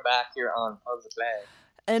Apologies, and we're back here on Pause the Play.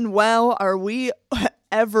 And wow, are we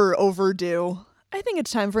ever overdue? I think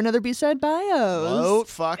it's time for another B-side bios. About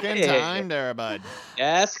fucking Hey. time there, bud.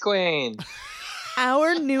 Yes, Queen.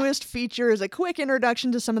 Our newest feature is a quick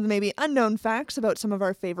introduction to some of the maybe unknown facts about some of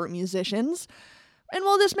our favorite musicians. And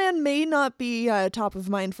while this man may not be top of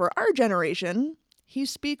mind for our generation, he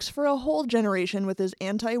speaks for a whole generation with his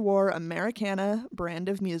anti-war Americana brand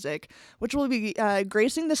of music, which will be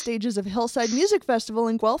gracing the stages of Hillside Music Festival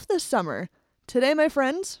in Guelph this summer. Today, my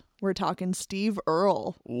friends, we're talking Steve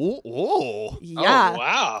Earle. Ooh. Yeah. Oh,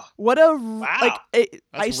 wow. What a Wow. I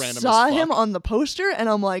That's random as saw fuck. him on the poster and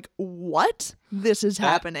I'm like, what? This is That-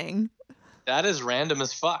 happening. That is random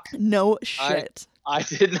as fuck. No shit. I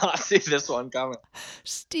did not see this one coming.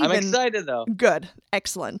 Stephen. I'm excited, though. Good.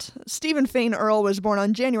 Excellent. Stephen Fane Earle was born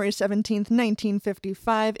on January 17th,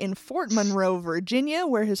 1955 in Fort Monroe, Virginia,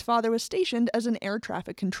 where his father was stationed as an air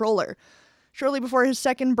traffic controller. Shortly before his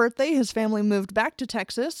second birthday, his family moved back to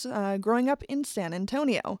Texas, growing up in San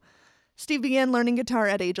Antonio. Steve began learning guitar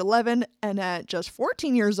at age 11, and at just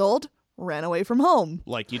 14 years old, ran away from home.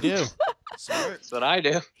 Like you do. That's what I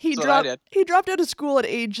do. He That's what I dropped did. he dropped out of school at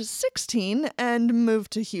age 16 and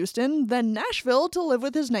moved to Houston, then Nashville to live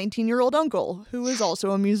with his 19-year-old uncle, who is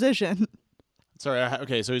also a musician. Sorry.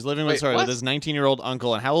 Okay, so he's living with Wait, what? his 19-year-old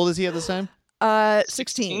uncle, and how old is he at this time?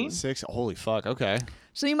 16. 6. Holy fuck. Okay.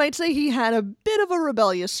 So you might say he had a bit of a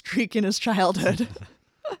rebellious streak in his childhood.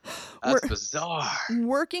 That's bizarre.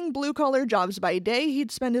 Working blue-collar jobs by day, he'd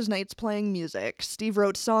spend his nights playing music. Steve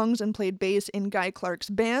wrote songs and played bass in Guy Clark's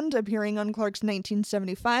band, appearing on Clark's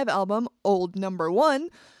 1975 album, Old Number 1,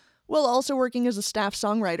 while also working as a staff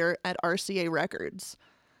songwriter at RCA Records.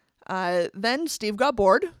 Then Steve got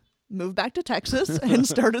bored, moved back to Texas, and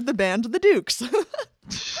started the band The Dukes.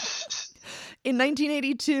 In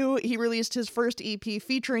 1982, he released his first EP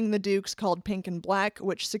featuring the Dukes called Pink and Black,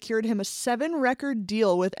 which secured him a 7-record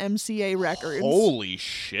deal with MCA Records. Holy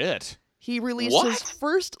shit. He released his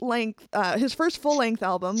first full-length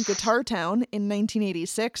album, Guitar Town, in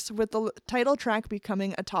 1986, with the title track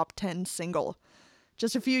becoming a top 10 single.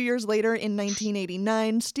 Just a few years later, in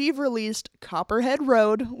 1989, Steve released Copperhead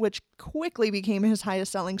Road, which quickly became his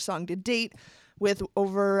highest-selling song to date, with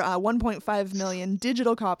over 1.5 million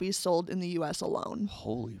digital copies sold in the U.S. alone.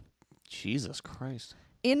 Holy Jesus Christ.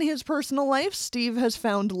 In his personal life, Steve has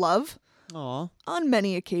found love Aw. on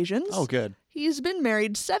many occasions. Oh, good. He's been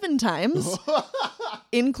married 7 times,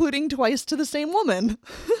 including twice to the same woman.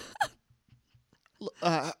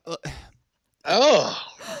 Oh.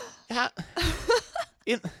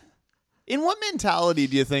 In what mentality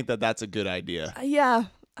do you think that that's a good idea? Yeah,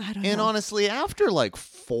 I don't know. And honestly, after like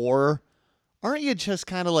 4, aren't you just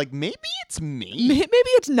kind of like, maybe it's me? Maybe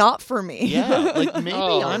it's not for me. Yeah, like maybe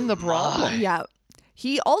Oh, I'm the problem. Yeah.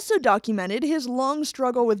 He also documented his long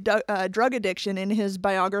struggle with drug addiction in his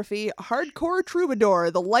biography, Hardcore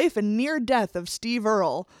Troubadour, The Life and Near Death of Steve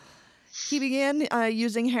Earle. He began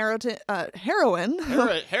using heroin.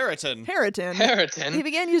 Heriton. He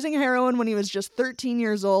began using heroin when he was just 13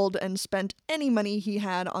 years old and spent any money he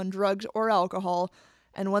had on drugs or alcohol.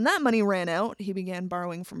 And when that money ran out, he began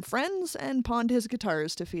borrowing from friends and pawned his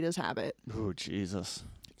guitars to feed his habit. Oh, Jesus.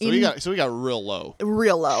 So we got real low.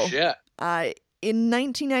 Real low. Shit. In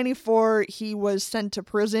 1994, he was sent to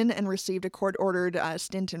prison and received a court-ordered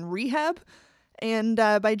stint in rehab. And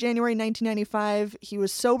by January 1995, he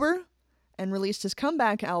was sober and released his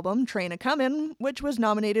comeback album, Train a Comin', which was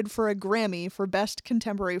nominated for a Grammy for Best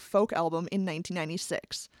Contemporary Folk Album in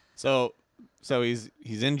 1996. So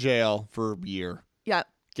he's in jail for a year. Yeah.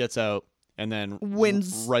 Gets out and then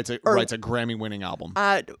writes a Grammy-winning album.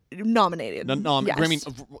 Nominated. Yes.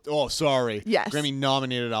 Grammy. Oh, sorry. Yes.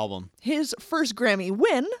 Grammy-nominated album. His first Grammy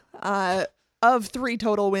win, of 3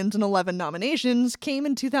 total wins and 11 nominations, came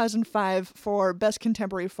in 2005 for Best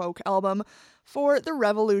Contemporary Folk Album for The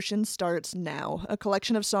Revolution Starts Now, a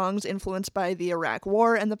collection of songs influenced by the Iraq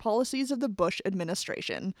War and the policies of the Bush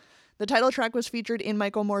administration. The title track was featured in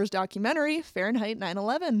Michael Moore's documentary, Fahrenheit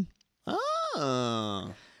 9/11.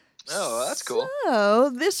 Oh. Oh, that's cool.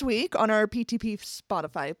 So, this week on our PTP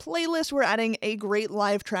Spotify playlist, we're adding a great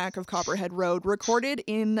live track of Copperhead Road, recorded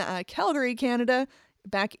in Calgary, Canada,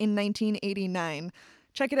 back in 1989.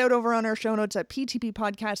 Check it out over on our show notes at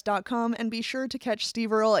ptppodcast.com, and be sure to catch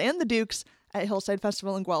Steve Earle and the Dukes at Hillside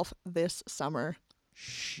Festival in Guelph this summer.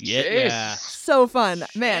 Yeah. So fun.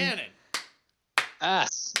 Man. Shannon.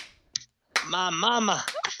 Ass. My mama.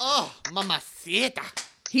 Oh, mamacita.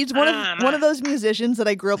 He's one of those musicians that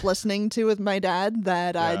I grew up listening to with my dad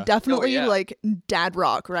that definitely like dad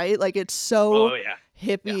rock, right? Like it's so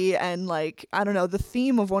hippie and like, I don't know, the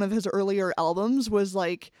theme of one of his earlier albums was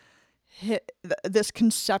like this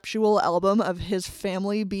conceptual album of his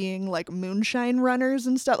family being like moonshine runners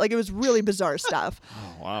and stuff. Like it was really bizarre stuff.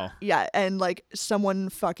 Oh, wow. Yeah, and like someone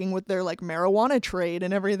fucking with their like marijuana trade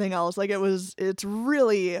and everything else. Like it's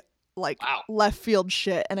really like left field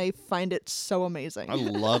shit, and I find it so amazing. I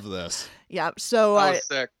love this. Yeah, so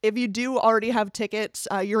Sick. if you do already have tickets,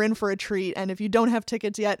 you're in for a treat. And if you don't have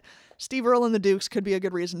tickets yet, Steve Earle and the Dukes could be a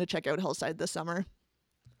good reason to check out Hillside this summer.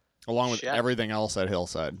 Along with everything else at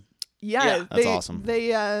Hillside. Yeah, that's awesome. They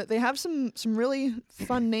have some really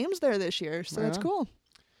fun names there this year, so that's cool.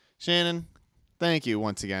 Shannon, thank you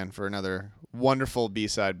once again for another wonderful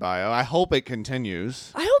B-side bio. I hope it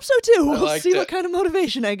continues. I hope so too. We'll see what kind of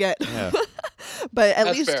motivation I get. Yeah. But at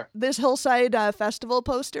That's least fair. this Hillside Festival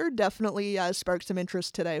poster definitely sparked some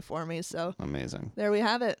interest today for me. So Amazing. there we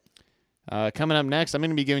have it. Coming up next, I'm going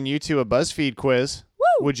to be giving you two a BuzzFeed quiz.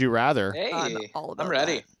 Woo! Would you rather? Hey, all about I'm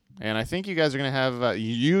ready. that. And I think you guys are going to have,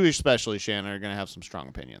 you especially, Shannon, are going to have some strong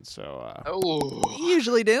opinions. So Oh, You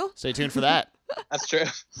usually do. stay tuned for that. that's true.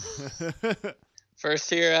 First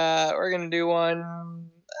here, we're going to do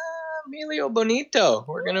one, Emilio Bonito.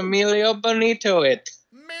 We're going to Emilio Bonito it.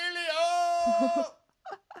 Emilio!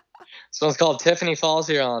 This one's called Tiffany Falls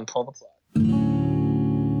here on Pull the Plug.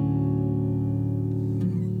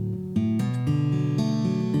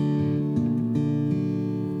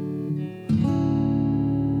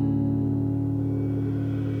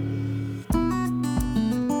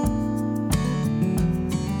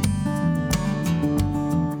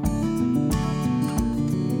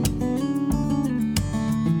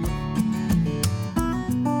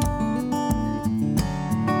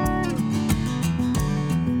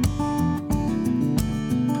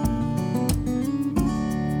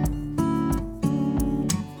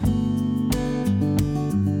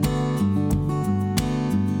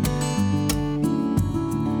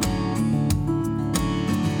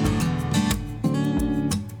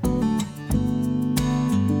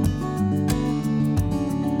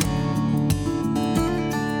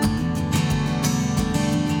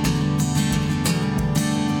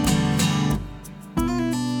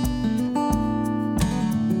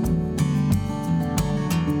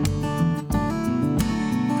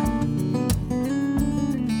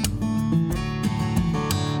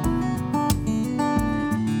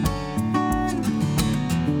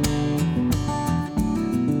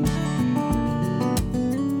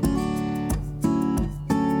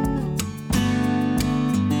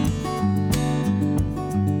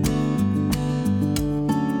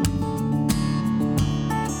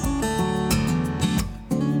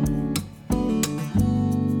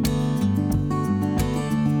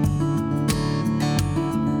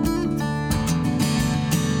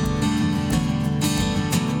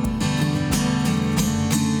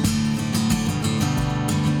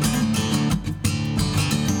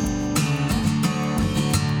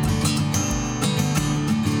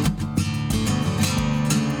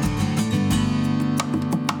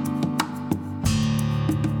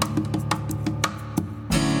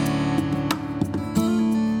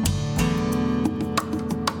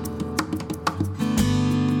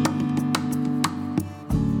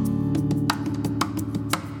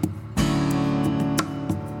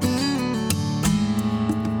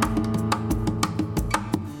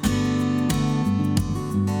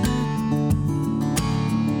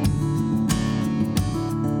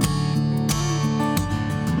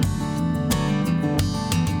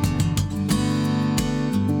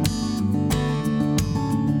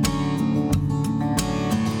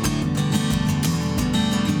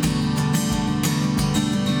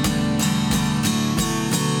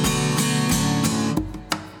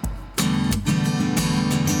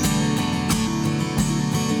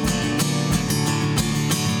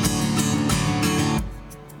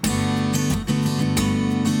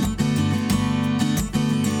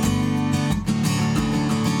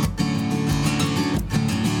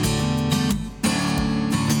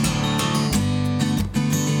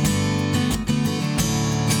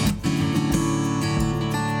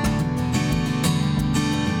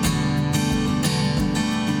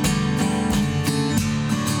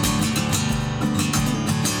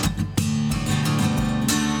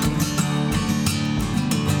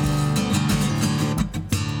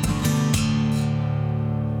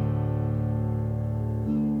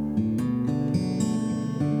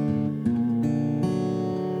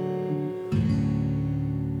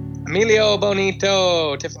 Emilio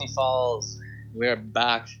Bonito, Tiffany Falls. We are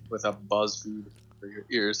back with a BuzzFeed for your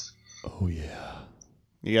ears. Oh yeah.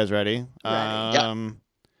 You guys ready? Ready.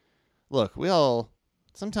 Look,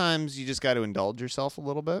 sometimes you just got to indulge yourself a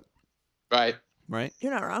little bit, Right. right?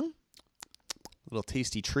 You're not wrong. A little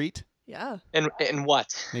tasty treat. Yeah. And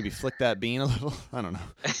what? Maybe flick that bean a little. I don't know.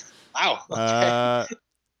 Wow. Okay.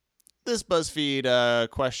 This BuzzFeed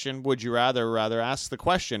question, would you rather asks the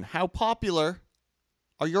question, how popular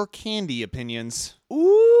are your candy opinions?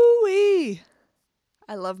 Ooh-wee.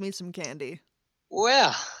 I love me some candy.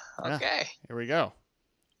 Well, Yeah. okay. Here we go.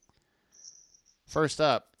 First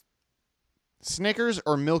up, Snickers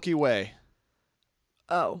or Milky Way?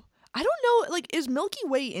 Oh. I don't know, like, is Milky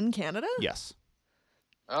Way in Canada? Yes.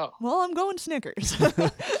 Oh. Well, I'm going Snickers.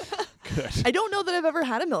 Good. I don't know that I've ever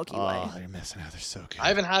had a Milky Way. Oh, you're missing out. They're so good. I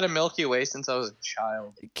haven't had a Milky Way since I was a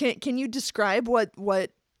child. Can you describe what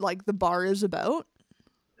like the bar is about?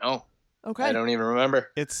 No. Okay. I don't even remember.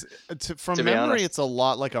 It's from To be memory, honest. it's a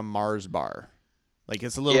lot like a Mars bar. Like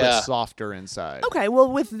it's a little bit softer inside. Okay,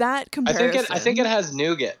 well with that comparison I think it has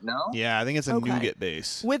nougat, no? Yeah, I think it's a Okay. nougat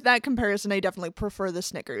base. with that comparison I definitely prefer the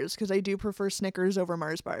Snickers because I do prefer Snickers over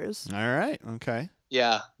Mars bars. All right. Okay.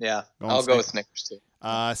 Yeah. Going I'll go with Snickers too.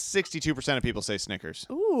 62% of people say Snickers.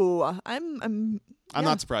 Ooh, I'm I'm yeah.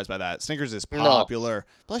 not surprised by that. Snickers is No. popular.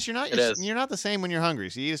 Plus, you're not It is. you're not the same when you're hungry.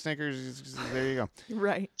 So you eat a Snickers. There you go.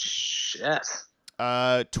 right. Shit.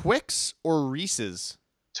 Twix or Reese's?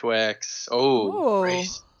 Twix. Oh. Oh.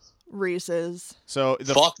 Reese. Reese's. So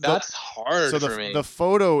Fuck, that's hard so for me. the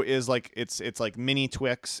photo is like it's like mini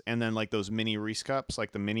Twix and then like those mini Reese cups,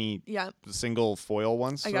 like the mini Yeah, single foil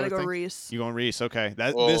ones. I sort gotta of go thing. Reese. You going Reese? Okay,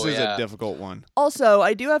 this Oh, is yeah. a difficult one. Also,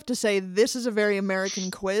 I do have to say this is a very American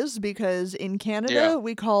quiz because in Canada Yeah.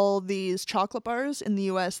 we call these chocolate bars. In the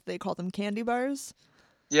US they call them candy bars.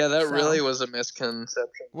 Yeah, that So- really was a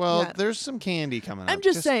misconception. Well, Yeah. there's some candy coming up. I'm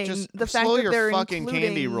just saying the fact slow that your they're fucking including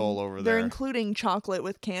candy roll over they're there. including chocolate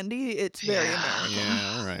with candy. It's very American.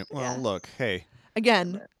 Yeah, all right. Well, Yeah. look, hey,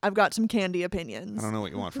 Again, I've got some candy opinions. I don't know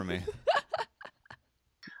what you want from me.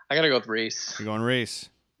 I gotta go with Reese. You're going Reese.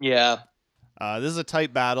 Yeah. This is a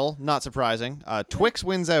tight battle. Not surprising. Twix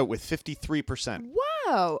wins out with 53%.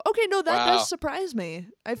 Wow. Okay, no, that Wow. does surprise me.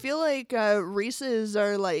 I feel like Reese's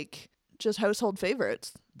are like just household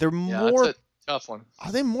favorites. They're Yeah, more. that's a tough one.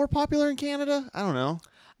 Are they more popular in Canada? I don't know.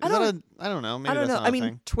 I Is that I don't know. Maybe I don't that's know. not I a mean,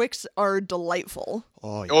 thing. Twix are delightful.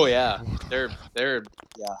 Oh yeah. They're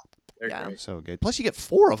Yeah. great. So good. Plus, you get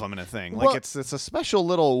 4 of them in a thing. Well- Like it's a special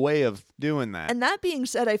little way of doing that. And that being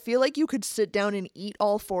said, I feel like you could sit down and eat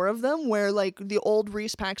all 4 of them. Where like the old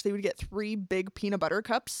Reese packs, they would get 3 big peanut butter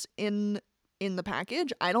cups in the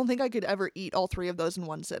package. I don't think I could ever eat all 3 of those in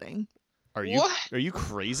one sitting. Are you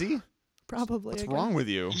crazy? Probably. What's I guess. wrong with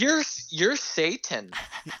you? You're Satan.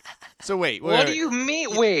 So wait. What do you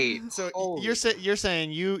mean? Wait. So Holy- you're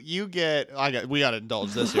saying you get we gotta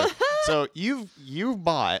indulge this here. So you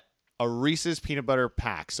bought a Reese's peanut butter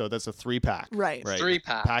pack. So that's a 3-pack. Right.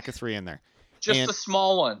 3-pack. Pack of 3 in there. Just and- the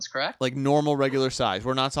small ones, correct? Like normal regular size.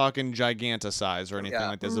 We're not talking giganta size or anything Yeah.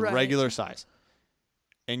 like this. A Right. regular size.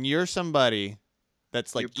 And you're somebody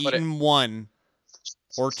that's like You put eating 1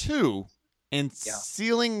 or 2 and Yeah.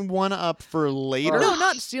 sealing 1 up for later. No,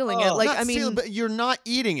 not stealing it. Oh. Like Not I mean, sealing, but you're not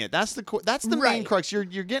eating it. That's the main Right. crux. You're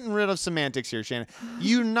getting rid of semantics here, Shannon.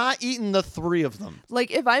 You're not eating the 3 of them.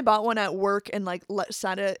 like if I bought one at work and like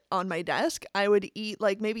sat it on my desk, I would eat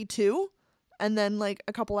like maybe 2, and then like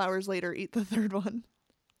a couple hours later eat the 3rd one.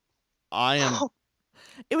 I am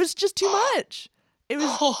It was just too much. It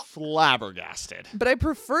was. flabbergasted. But I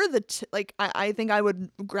prefer I think I would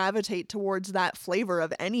gravitate towards that flavor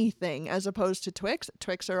of anything as opposed to Twix.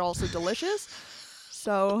 Twix are also delicious.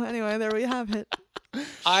 So anyway, there we have it.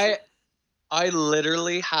 I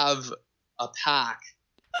literally have a pack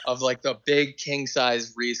of like the big king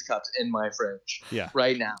size Reese cups in my fridge Yeah.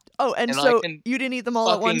 right now. Oh, and And I so can you didn't eat them all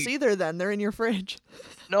at once fucking- either then. They're in your fridge.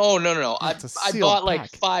 No. It's a I sealed bought like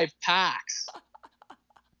pack. 5 packs.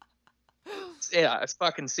 Yeah, it's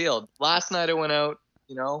fucking sealed. Last night I went out,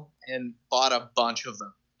 and bought a bunch of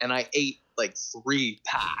them, and I ate like 3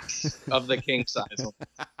 packs of the king size.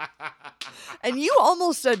 And you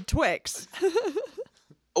almost said Twix.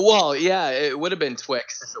 Well, yeah, it would have been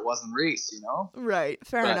Twix if it wasn't Reese, Right.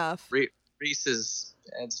 Fair But enough. Reese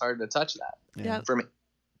it's hard to touch that Yeah. for me.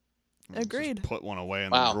 Agreed. Just put one away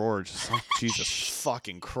in Wow. the drawer. Just Jesus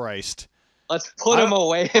fucking Christ. Let's put I them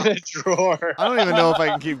away in a drawer. I don't even know if I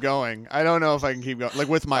can keep going. I don't know if I can keep going. Like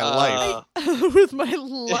with my life. With my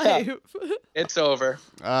life. It's over.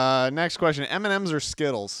 Next question: M&M's or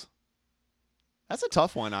Skittles? That's a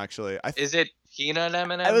tough one, actually. Is it Peanut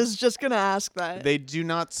M&Ms. I was just gonna ask that. They do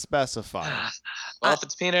not specify. Well, if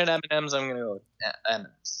it's peanut M&Ms, I'm gonna go with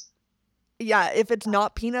M&Ms. Yeah, if it's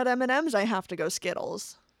not peanut M&Ms, I have to go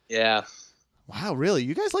Skittles. Yeah. Wow, really?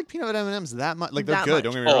 You guys like peanut M&Ms that much? Like they're That good. much.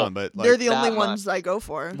 Don't get me Oh, wrong, but like, They're the only that ones much. I go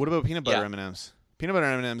for. what about peanut butter Yeah. M&Ms? Peanut butter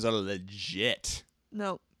M&Ms are legit.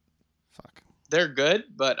 No. Fuck. They're good,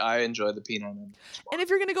 but I enjoy the peanut M&Ms. And if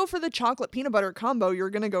you're gonna go for the chocolate peanut butter combo, you're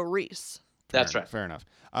gonna go Reese. That's Fair- right. Fair enough.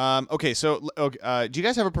 Okay, so do you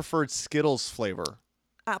guys have a preferred Skittles flavor?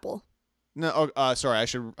 Apple. No, sorry.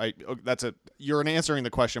 You're answering the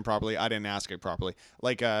question properly. I didn't ask it properly.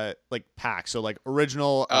 Like pack. So like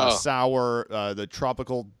original, sour, the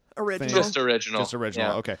tropical. Original. Just original. Just original.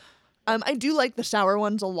 Yeah. Okay. I do like the sour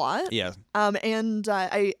ones a lot. Yeah. And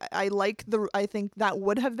I like I think that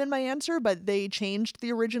would have been my answer, but they changed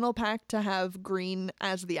the original pack to have green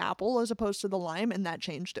as the apple as opposed to the lime, and that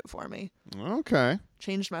changed it for me. Okay.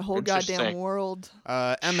 Changed my whole goddamn Interesting. world.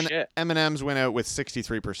 Shit. M&Ms went out with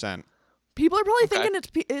 63%. People are probably Okay.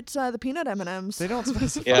 thinking it's the peanut M&Ms. They don't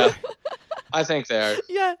specify. Yeah. I think they are.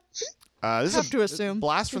 Yeah. This Have is to a assume.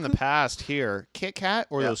 blast from the past here. Kit Kat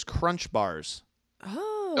or Yeah. those Crunch bars?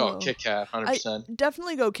 Oh, Kit Kat, 100%.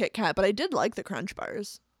 Definitely go Kit Kat, but I did like the Crunch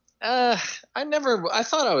bars. I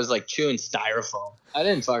thought I was like chewing styrofoam. I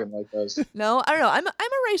didn't fucking like those. No, I don't know. I'm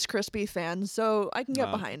a Rice Krispie fan, so I can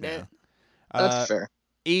get behind yeah. it. That's fair.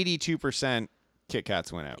 82% Kit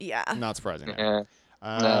Kats went out. Yeah. Not surprising. Yeah.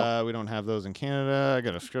 We don't have those in Canada. I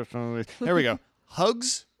got a script on. There we go.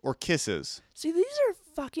 Hugs or kisses? See, these are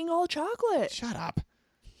fucking all chocolate. Shut up.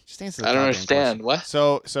 Just answer the I don't goddamn understand. question.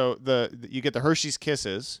 What? So you get the Hershey's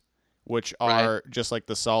Kisses, which are just like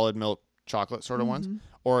the solid milk chocolate sort of ones,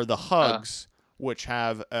 or the Hugs, which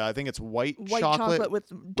have I think it's white chocolate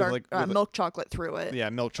with dark with milk chocolate through it. yeah,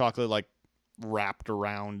 milk chocolate like wrapped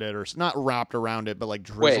around it, or not wrapped around it, but like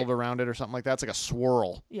drizzled around it or something like that. It's like a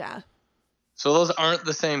swirl. Yeah. So those aren't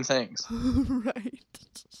the same things. Right.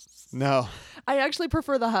 No. I actually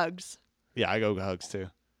prefer the Hugs. Yeah, I go Hugs too.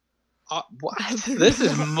 What? This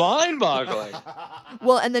is mind-boggling.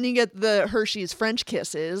 Well, and then you get the Hershey's French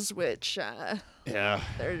Kisses, which Yeah.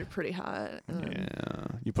 they're pretty hot. Yeah.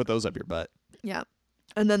 You put those up your butt. Yeah.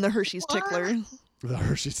 And then the Hershey's Tickler. The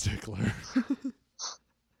Hershey's Tickler.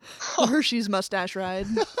 The Hershey's Mustache Ride.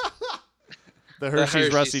 The Hershey's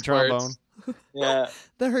Hershey Rusty Squirts. Trombone. Yeah.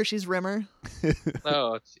 The Hershey's Rimmer.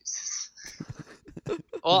 Oh, Jesus.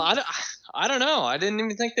 Well, I don't know. I didn't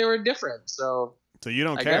even think they were different. So So you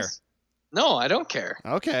don't I care. guess. No, I don't care.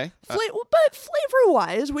 Okay. But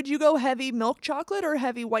flavor-wise, would you go heavy milk chocolate or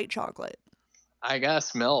heavy white chocolate? I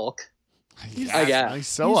guess milk. I guess. He's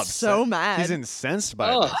so He's upset. so mad. He's incensed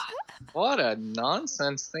by Oh, this. what a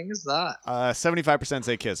nonsense thing is that? 75%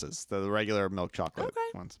 say kisses, the regular milk chocolate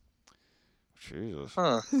Okay. ones. Jesus.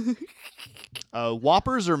 Huh.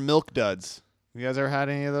 Whoppers or Milk Duds? You guys ever had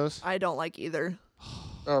any of those? I don't like either.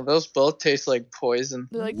 Oh, those both taste like poison.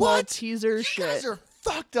 They're like What? teaser You shit. guys are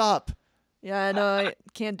fucked up. Yeah, no, I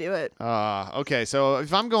can't do it. Okay, so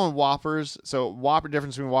if I'm going Whoppers, so Whopper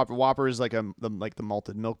difference between Whopper is like the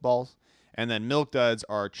malted milk balls, and then Milk Duds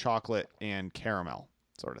are chocolate and caramel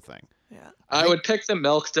sort of thing. Yeah. I would pick the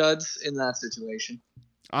Milk Duds in that situation.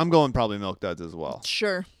 I'm going probably Milk Duds as well.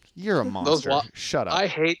 Sure. You're a monster. Shut up. I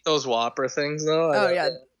hate those Whopper things though. Oh, yeah.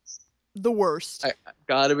 The worst. I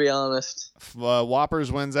gotta be honest.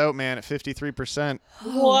 Whoppers wins out, man, at 53%.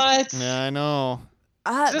 What? Yeah, I know.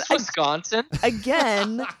 Is this Wisconsin?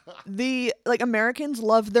 Again, Americans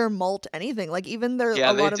love their malt anything. Like even a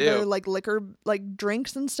Yeah, they lot of do. their like liquor like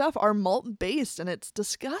drinks and stuff are malt based, and it's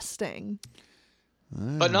disgusting.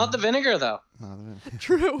 But not the vinegar though,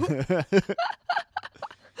 True.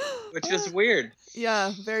 which is weird.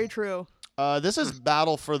 Yeah, very true. This is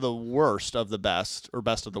battle for the worst of the best, or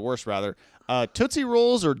best of the worst, rather. Tootsie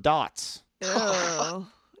Rolls or Dots? Ew.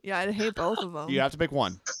 Yeah, I'd hate both of them. You have to pick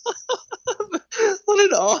one. What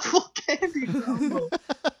an awful candy combo.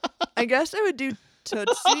 I guess I would do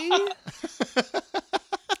Tootsie.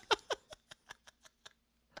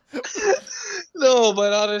 No,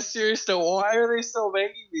 but on a serious note, why are they still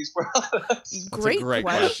making these products? Great, great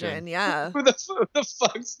question. Yeah. Who the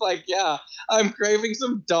fuck's like, yeah, I'm craving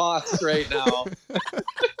some Dots right now.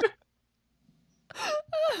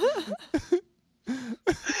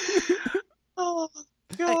 Oh,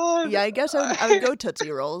 God. Yeah, I guess I would go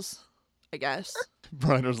Tootsie Rolls. I guess.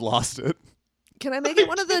 Brian's lost it. Can I make it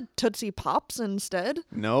one of the Tootsie Pops instead?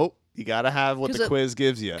 Nope. You got to have what 'Cause the it- quiz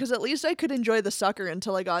gives you. Because at least I could enjoy the sucker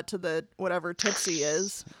until I got to the whatever Tootsie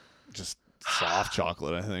is. Just soft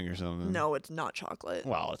chocolate, I think, or something. No, it's not chocolate.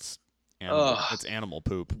 Well, it's animal, Ugh. it's animal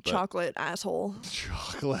poop. But Chocolate asshole.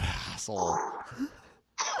 chocolate asshole.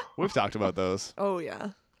 We've talked about those. Oh yeah.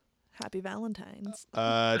 Happy Valentine's.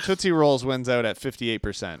 Tootsie Rolls wins out at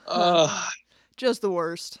 58%. Just the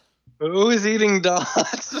worst. Who is eating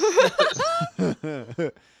dots?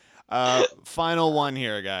 Final one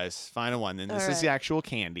here, guys. Final one. And this All is the right. actual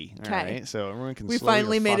candy. All 'Kay. right. So everyone can We slow your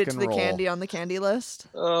finally made it to fucking the roll. candy on the candy list.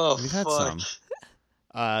 Oh, We've had fuck.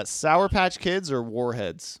 some. Sour Patch Kids or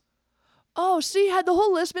Warheads? Oh, see, had the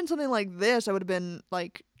whole list been something like this, I would have been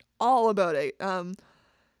like all about it.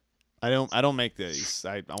 I don't make these.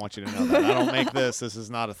 I want you to know that. I don't make this. This is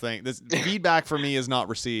not a thing. This feedback for me is not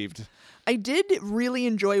received. I did really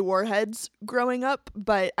enjoy Warheads growing up,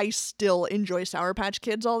 but I still enjoy Sour Patch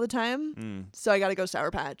Kids all the time. So I got to go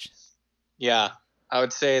Sour Patch. Yeah, I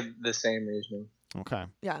would say the same reasoning. Okay.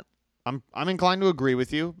 Yeah. I'm inclined to agree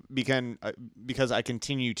with you because I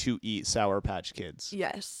continue to eat Sour Patch Kids.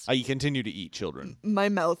 Yes. I continue to eat children. My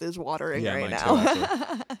mouth is watering Yeah, right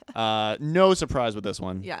mine now. too, no surprise with this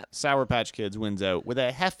one. Yeah. Sour Patch Kids wins out with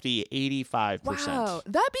a hefty 85%. Wow.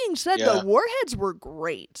 That being said, Yeah. the Warheads were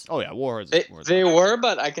great. Oh yeah, Warheads. They were,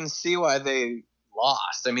 but I can see why they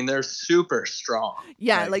lost. I mean, they're super strong.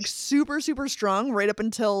 Yeah, like super, super strong right up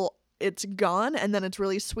until it's gone, and then it's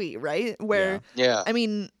really sweet, right? Where, Yeah. I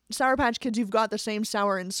mean, Sour Patch Kids, you've got the same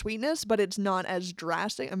sour and sweetness, but it's not as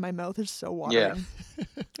drastic. And my mouth is so watering.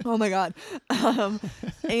 Oh my God.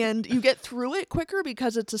 And you get through it quicker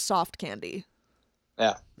because it's a soft candy.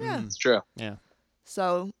 Yeah. Yeah. It's true. Yeah.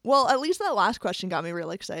 So, well, at least that last question got me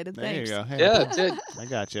real excited. There Thanks. you go. Hey, Yeah, it did. I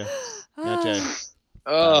got you. Gotcha.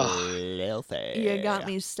 Oh, You got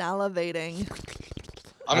me salivating.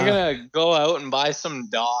 I'm gonna go out and buy some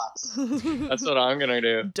dots. That's what I'm gonna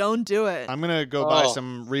do. Don't do it. I'm gonna go buy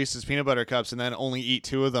some Reese's peanut butter cups and then only eat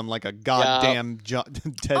 2 of them like a goddamn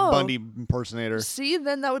Ted Oh. Bundy impersonator. See,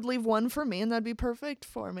 then that would leave one for me, and that'd be perfect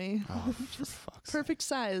for me. Oh, for fuck's sake. Perfect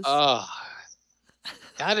size. Oh,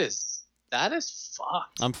 that is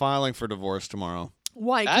fucked. I'm filing for divorce tomorrow.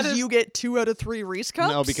 Why? that Because is- you get 2 out of 3 Reese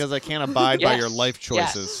cups? No, because I can't abide by your Yes, life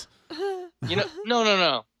choices. You know,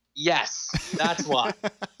 no. Yes, that's why.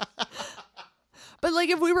 But like,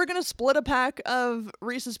 if we were gonna split a pack of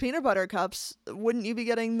Reese's peanut butter cups, wouldn't you be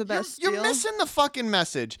getting the best You're deal? missing the fucking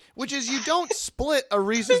message, which is you don't split a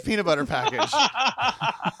Reese's peanut butter package.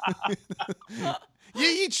 You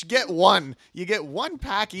each get one. You get 1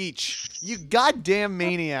 pack each. You goddamn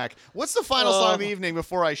maniac. What's the final song of the evening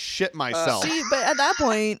before I shit myself? See, but at that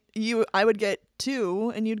point, I would get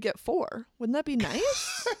 2, and you'd get 4. Wouldn't that be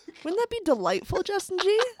nice? Wouldn't that be delightful, Justin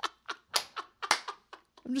G?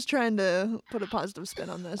 I'm just trying to put a positive spin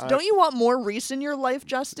on this. Don't you want more Reese in your life,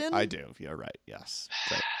 Justin? I do. You're right. Yes.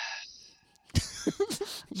 Great.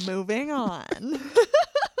 Moving on.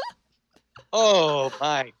 Oh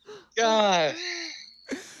my god.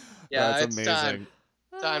 Yeah, That's it's amazing.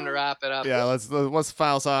 time to wrap it up. Yeah, what's the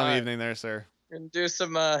final song of the Alright. evening there, sir? We're gonna do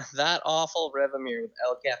some That Awful Rhythm here with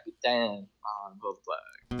El Capitan on both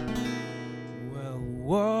flags. Well,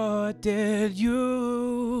 what did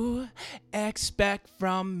you expect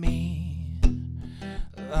from me?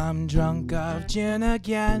 I'm drunk of gin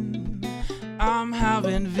again. I'm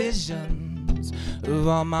having visions of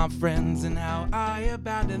all my friends and how I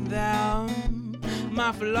abandoned them.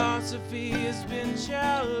 My philosophy has been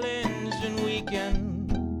challenged and weakened.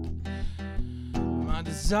 My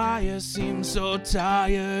desire seems so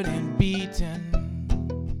tired and beaten.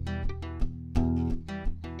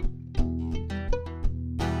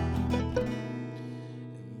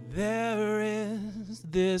 There is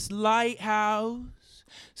this lighthouse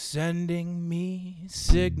sending me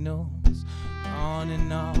signals on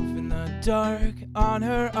and off in the dark on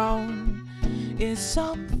her own. Is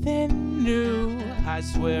something new, I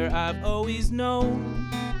swear I've always known,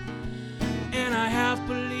 and I half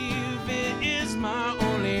believe it is my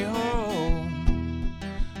only home.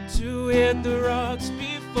 To hit the rocks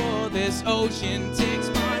before this ocean takes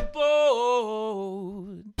my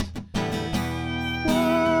boat.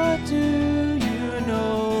 What do you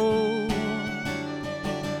know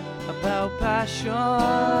about passion?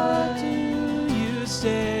 What do you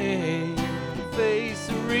say? Face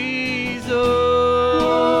the reason.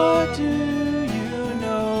 What do you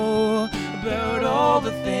know about all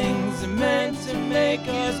the things that meant to make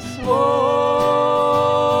us whole?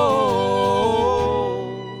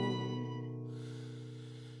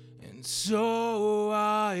 And so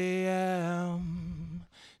I am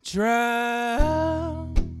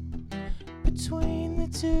drowned between the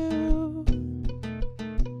two.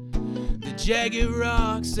 The jagged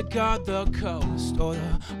rocks that guard the coast, or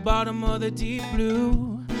the bottom of the deep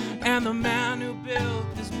blue. And the man who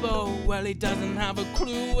built this boat, well, he doesn't have a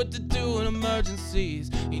clue what to do in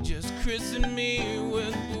emergencies. He just christened me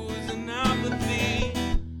with booze and apathy.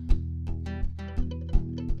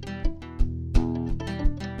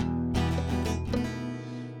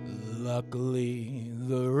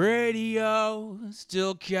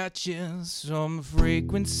 still catches some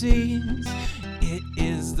frequencies. It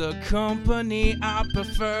is the company I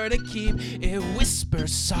prefer to keep. It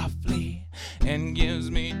whispers softly and gives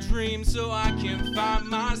me dreams so I can find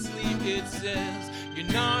my sleep. It says, you're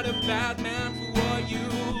not a bad man for what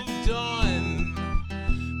you've done,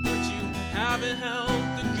 but you haven't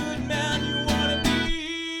helped the good man you want to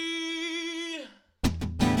be.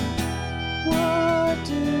 What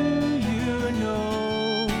do you know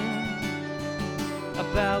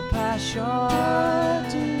about passion? What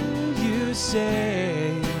do you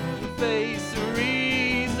say? Face the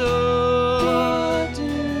reason. What do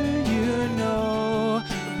you know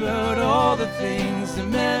about all the things that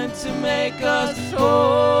meant to make us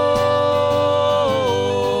whole?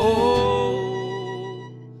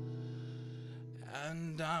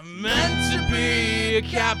 And I'm meant to be a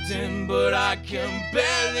captain, but I can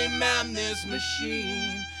barely man this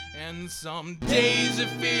machine. And some days it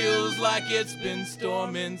feels like it's been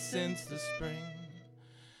storming since the spring.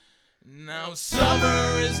 Now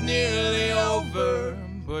summer is nearly over,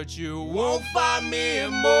 but you won't find me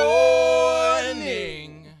in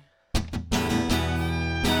morning.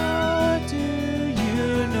 What do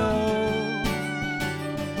you know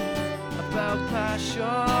about passion?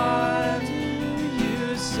 What do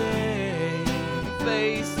you say?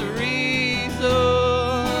 Face the reason.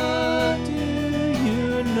 What do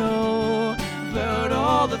you know about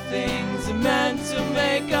all the things that meant to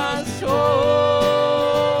make us whole?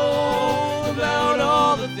 About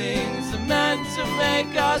all the things that meant to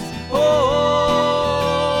make us whole.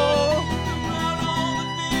 About all the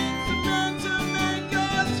things that meant to make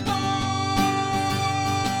us whole.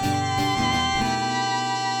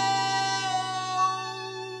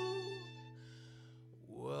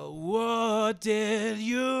 Well, what did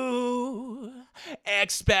you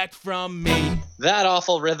expect from me? That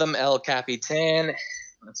awful rhythm, El Capitan.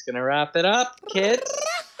 That's gonna wrap it up, kids.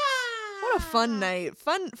 What a fun night.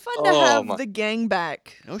 Fun to Oh, have my- the gang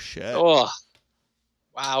back. No shit. Oh,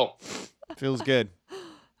 wow. Feels good.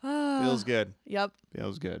 Feels good. Yep.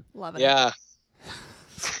 Feels good. Loving it. Yeah,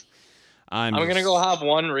 I'm I'm gonna go have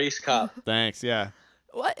one Reese cup. Thanks. Yeah.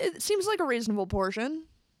 What? It seems like a reasonable portion.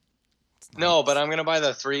 No, but I'm gonna buy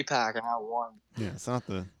the 3-pack and have one. Yeah. It's not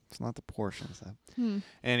the portions. Hmm.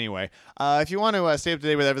 Anyway, if you want to stay up to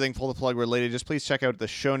date with everything Pull the Plug related, just please check out the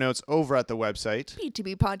show notes over at the website.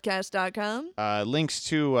 PTBpodcast.com. Links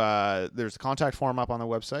to there's a contact form up on the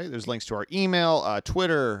website. There's links to our email,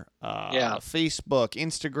 Twitter, Facebook,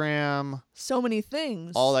 Instagram, So many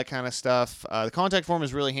things. all that kind of stuff. The contact form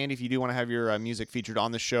is really handy if you do want to have your music featured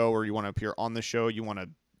on the show, or you want to appear on the show. You want to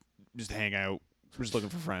just hang out. We're just looking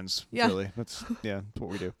for friends. Yeah. Really. That's what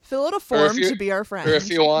we do. Fill out a Or form if you- to be our friend. Or if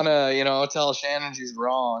you wanna, tell Shannon she's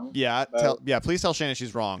wrong. Yeah. About Please tell Shannon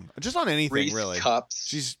she's wrong. Just on anything, Reese really. cups.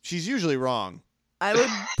 She's usually wrong. I would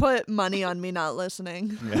put money on me not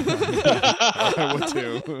listening. I would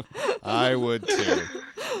too. I would too.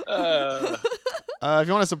 If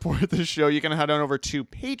you want to support the show, you can head on over to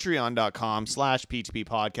patreon.com/PTP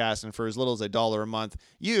podcast. And for as little as $1 a month,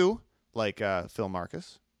 you, like Phil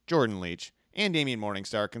Marcus, Jordan Leach, and Damian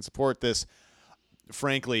Morningstar, can support this,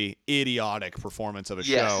 frankly, idiotic performance of a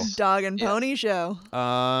show. Dog and pony show.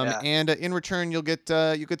 And in return, you'll get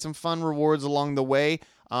some fun rewards along the way.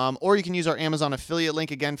 Or you can use our Amazon affiliate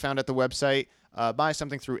link, again, found at the website. Buy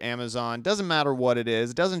something through Amazon. Doesn't matter what it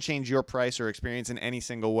is. It doesn't change your price or experience in any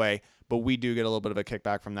single way, but we do get a little bit of a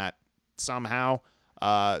kickback from that somehow.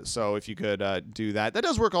 So if you could do that. That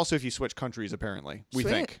does work also if you switch countries, apparently. We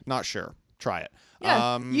Sweet. think. Not sure. Try it.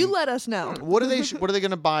 Yeah, you let us know. What are they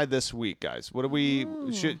going to buy this week, guys? What do we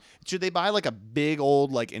should they buy like a big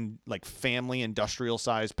old family industrial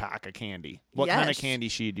size pack of candy? What kind of Yes. candy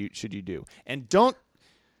should you do? And don't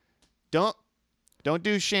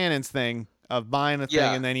do Shannon's thing of buying a thing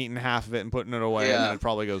and then eating half of it and putting it away and then it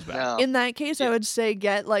probably goes bad. In that case, I would say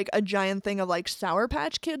get like a giant thing of like Sour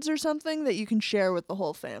Patch Kids or something that you can share with the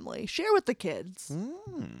whole family. Share with the kids.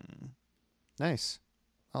 Nice.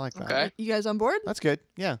 I like that. Okay. You guys on board? That's good.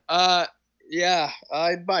 Yeah. Yeah,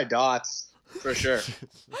 I'd buy dots for sure.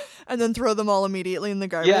 And then throw them all immediately in the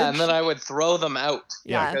garbage. Yeah, and then I would throw them out.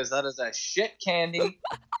 Yeah. Because that is a shit candy.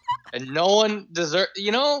 And no one deserves.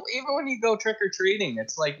 Even when you go trick or treating,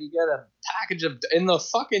 it's like you get a package in the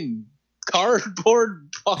fucking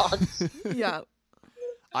cardboard box. Yeah.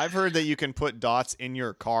 I've heard that you can put dots in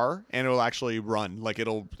your car and it'll actually run. Like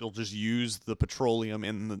it'll just use the petroleum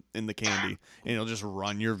in the candy and it'll just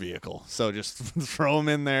run your vehicle. So just throw them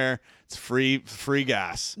in there. It's free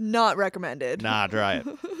gas. Not recommended. Nah, try it.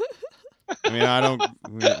 mean, I don't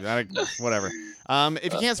whatever.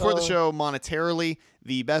 If you can't support the show monetarily,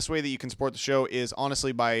 the best way that you can support the show is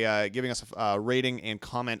honestly by giving us a rating and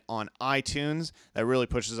comment on iTunes. That really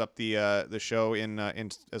pushes up the show in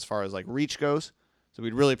as far as like reach goes. So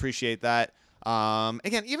we'd really appreciate that.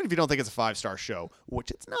 Again, even if you don't think it's a 5-star show,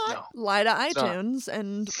 which it's not, lie to iTunes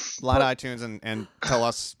and tell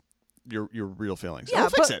us your real feelings. Yeah, we'll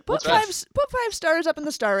fix it. Put 5 stars up in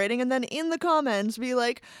the star rating, and then in the comments be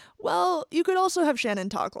like, well, you could also have Shannon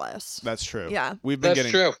talk less. That's true. Yeah, we've been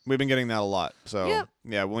getting that a lot. So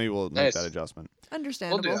yeah, we will make that adjustment.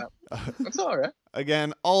 Understandable. We'll do that. That's all right.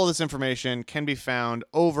 Again, all of this information can be found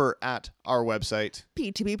over at our website,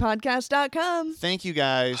 ptbpodcast.com. Thank you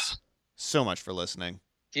guys so much for listening.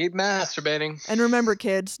 Keep masturbating. And remember,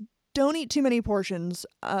 kids, don't eat too many portions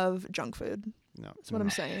of junk food. No. That's what I'm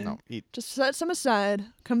saying. No, eat. Just set some aside.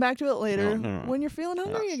 Come back to it later No. when you're feeling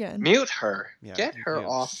hungry again. Mute her. Yeah, Get her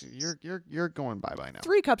off. You're going bye-bye now.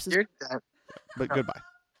 3 cups is... But goodbye.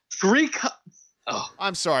 3 cups. Oh.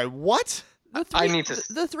 I'm sorry, what? I need to...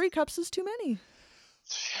 The 3 cups is too many.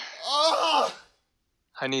 Oh!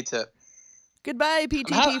 I need to... Goodbye, PTT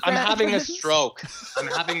friends. I'm having a stroke. I'm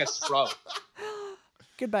having a stroke.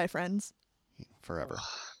 Goodbye, friends. Forever.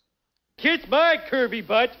 Kiss my curvy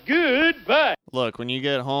butt. Goodbye. Look, when you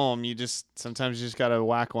get home, sometimes you just gotta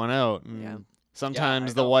whack one out. And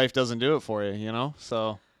sometimes the wife doesn't do it for you, you know?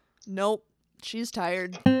 So. Nope. She's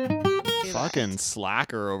tired. Fucking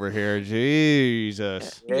slacker over here.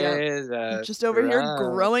 Jesus. Yeah. Just over here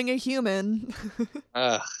growing a human.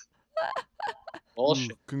 Ugh.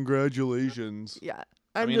 Bullshit. Congratulations. Yeah.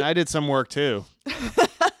 I mean, I did some work too.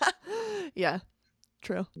 Yeah.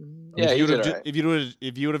 True. Yeah,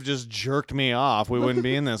 if you would have just jerked me off, we wouldn't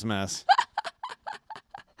be in this mess.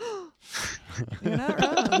 You're not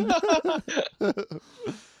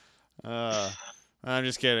wrong. I'm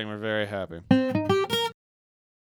just kidding. We're very happy.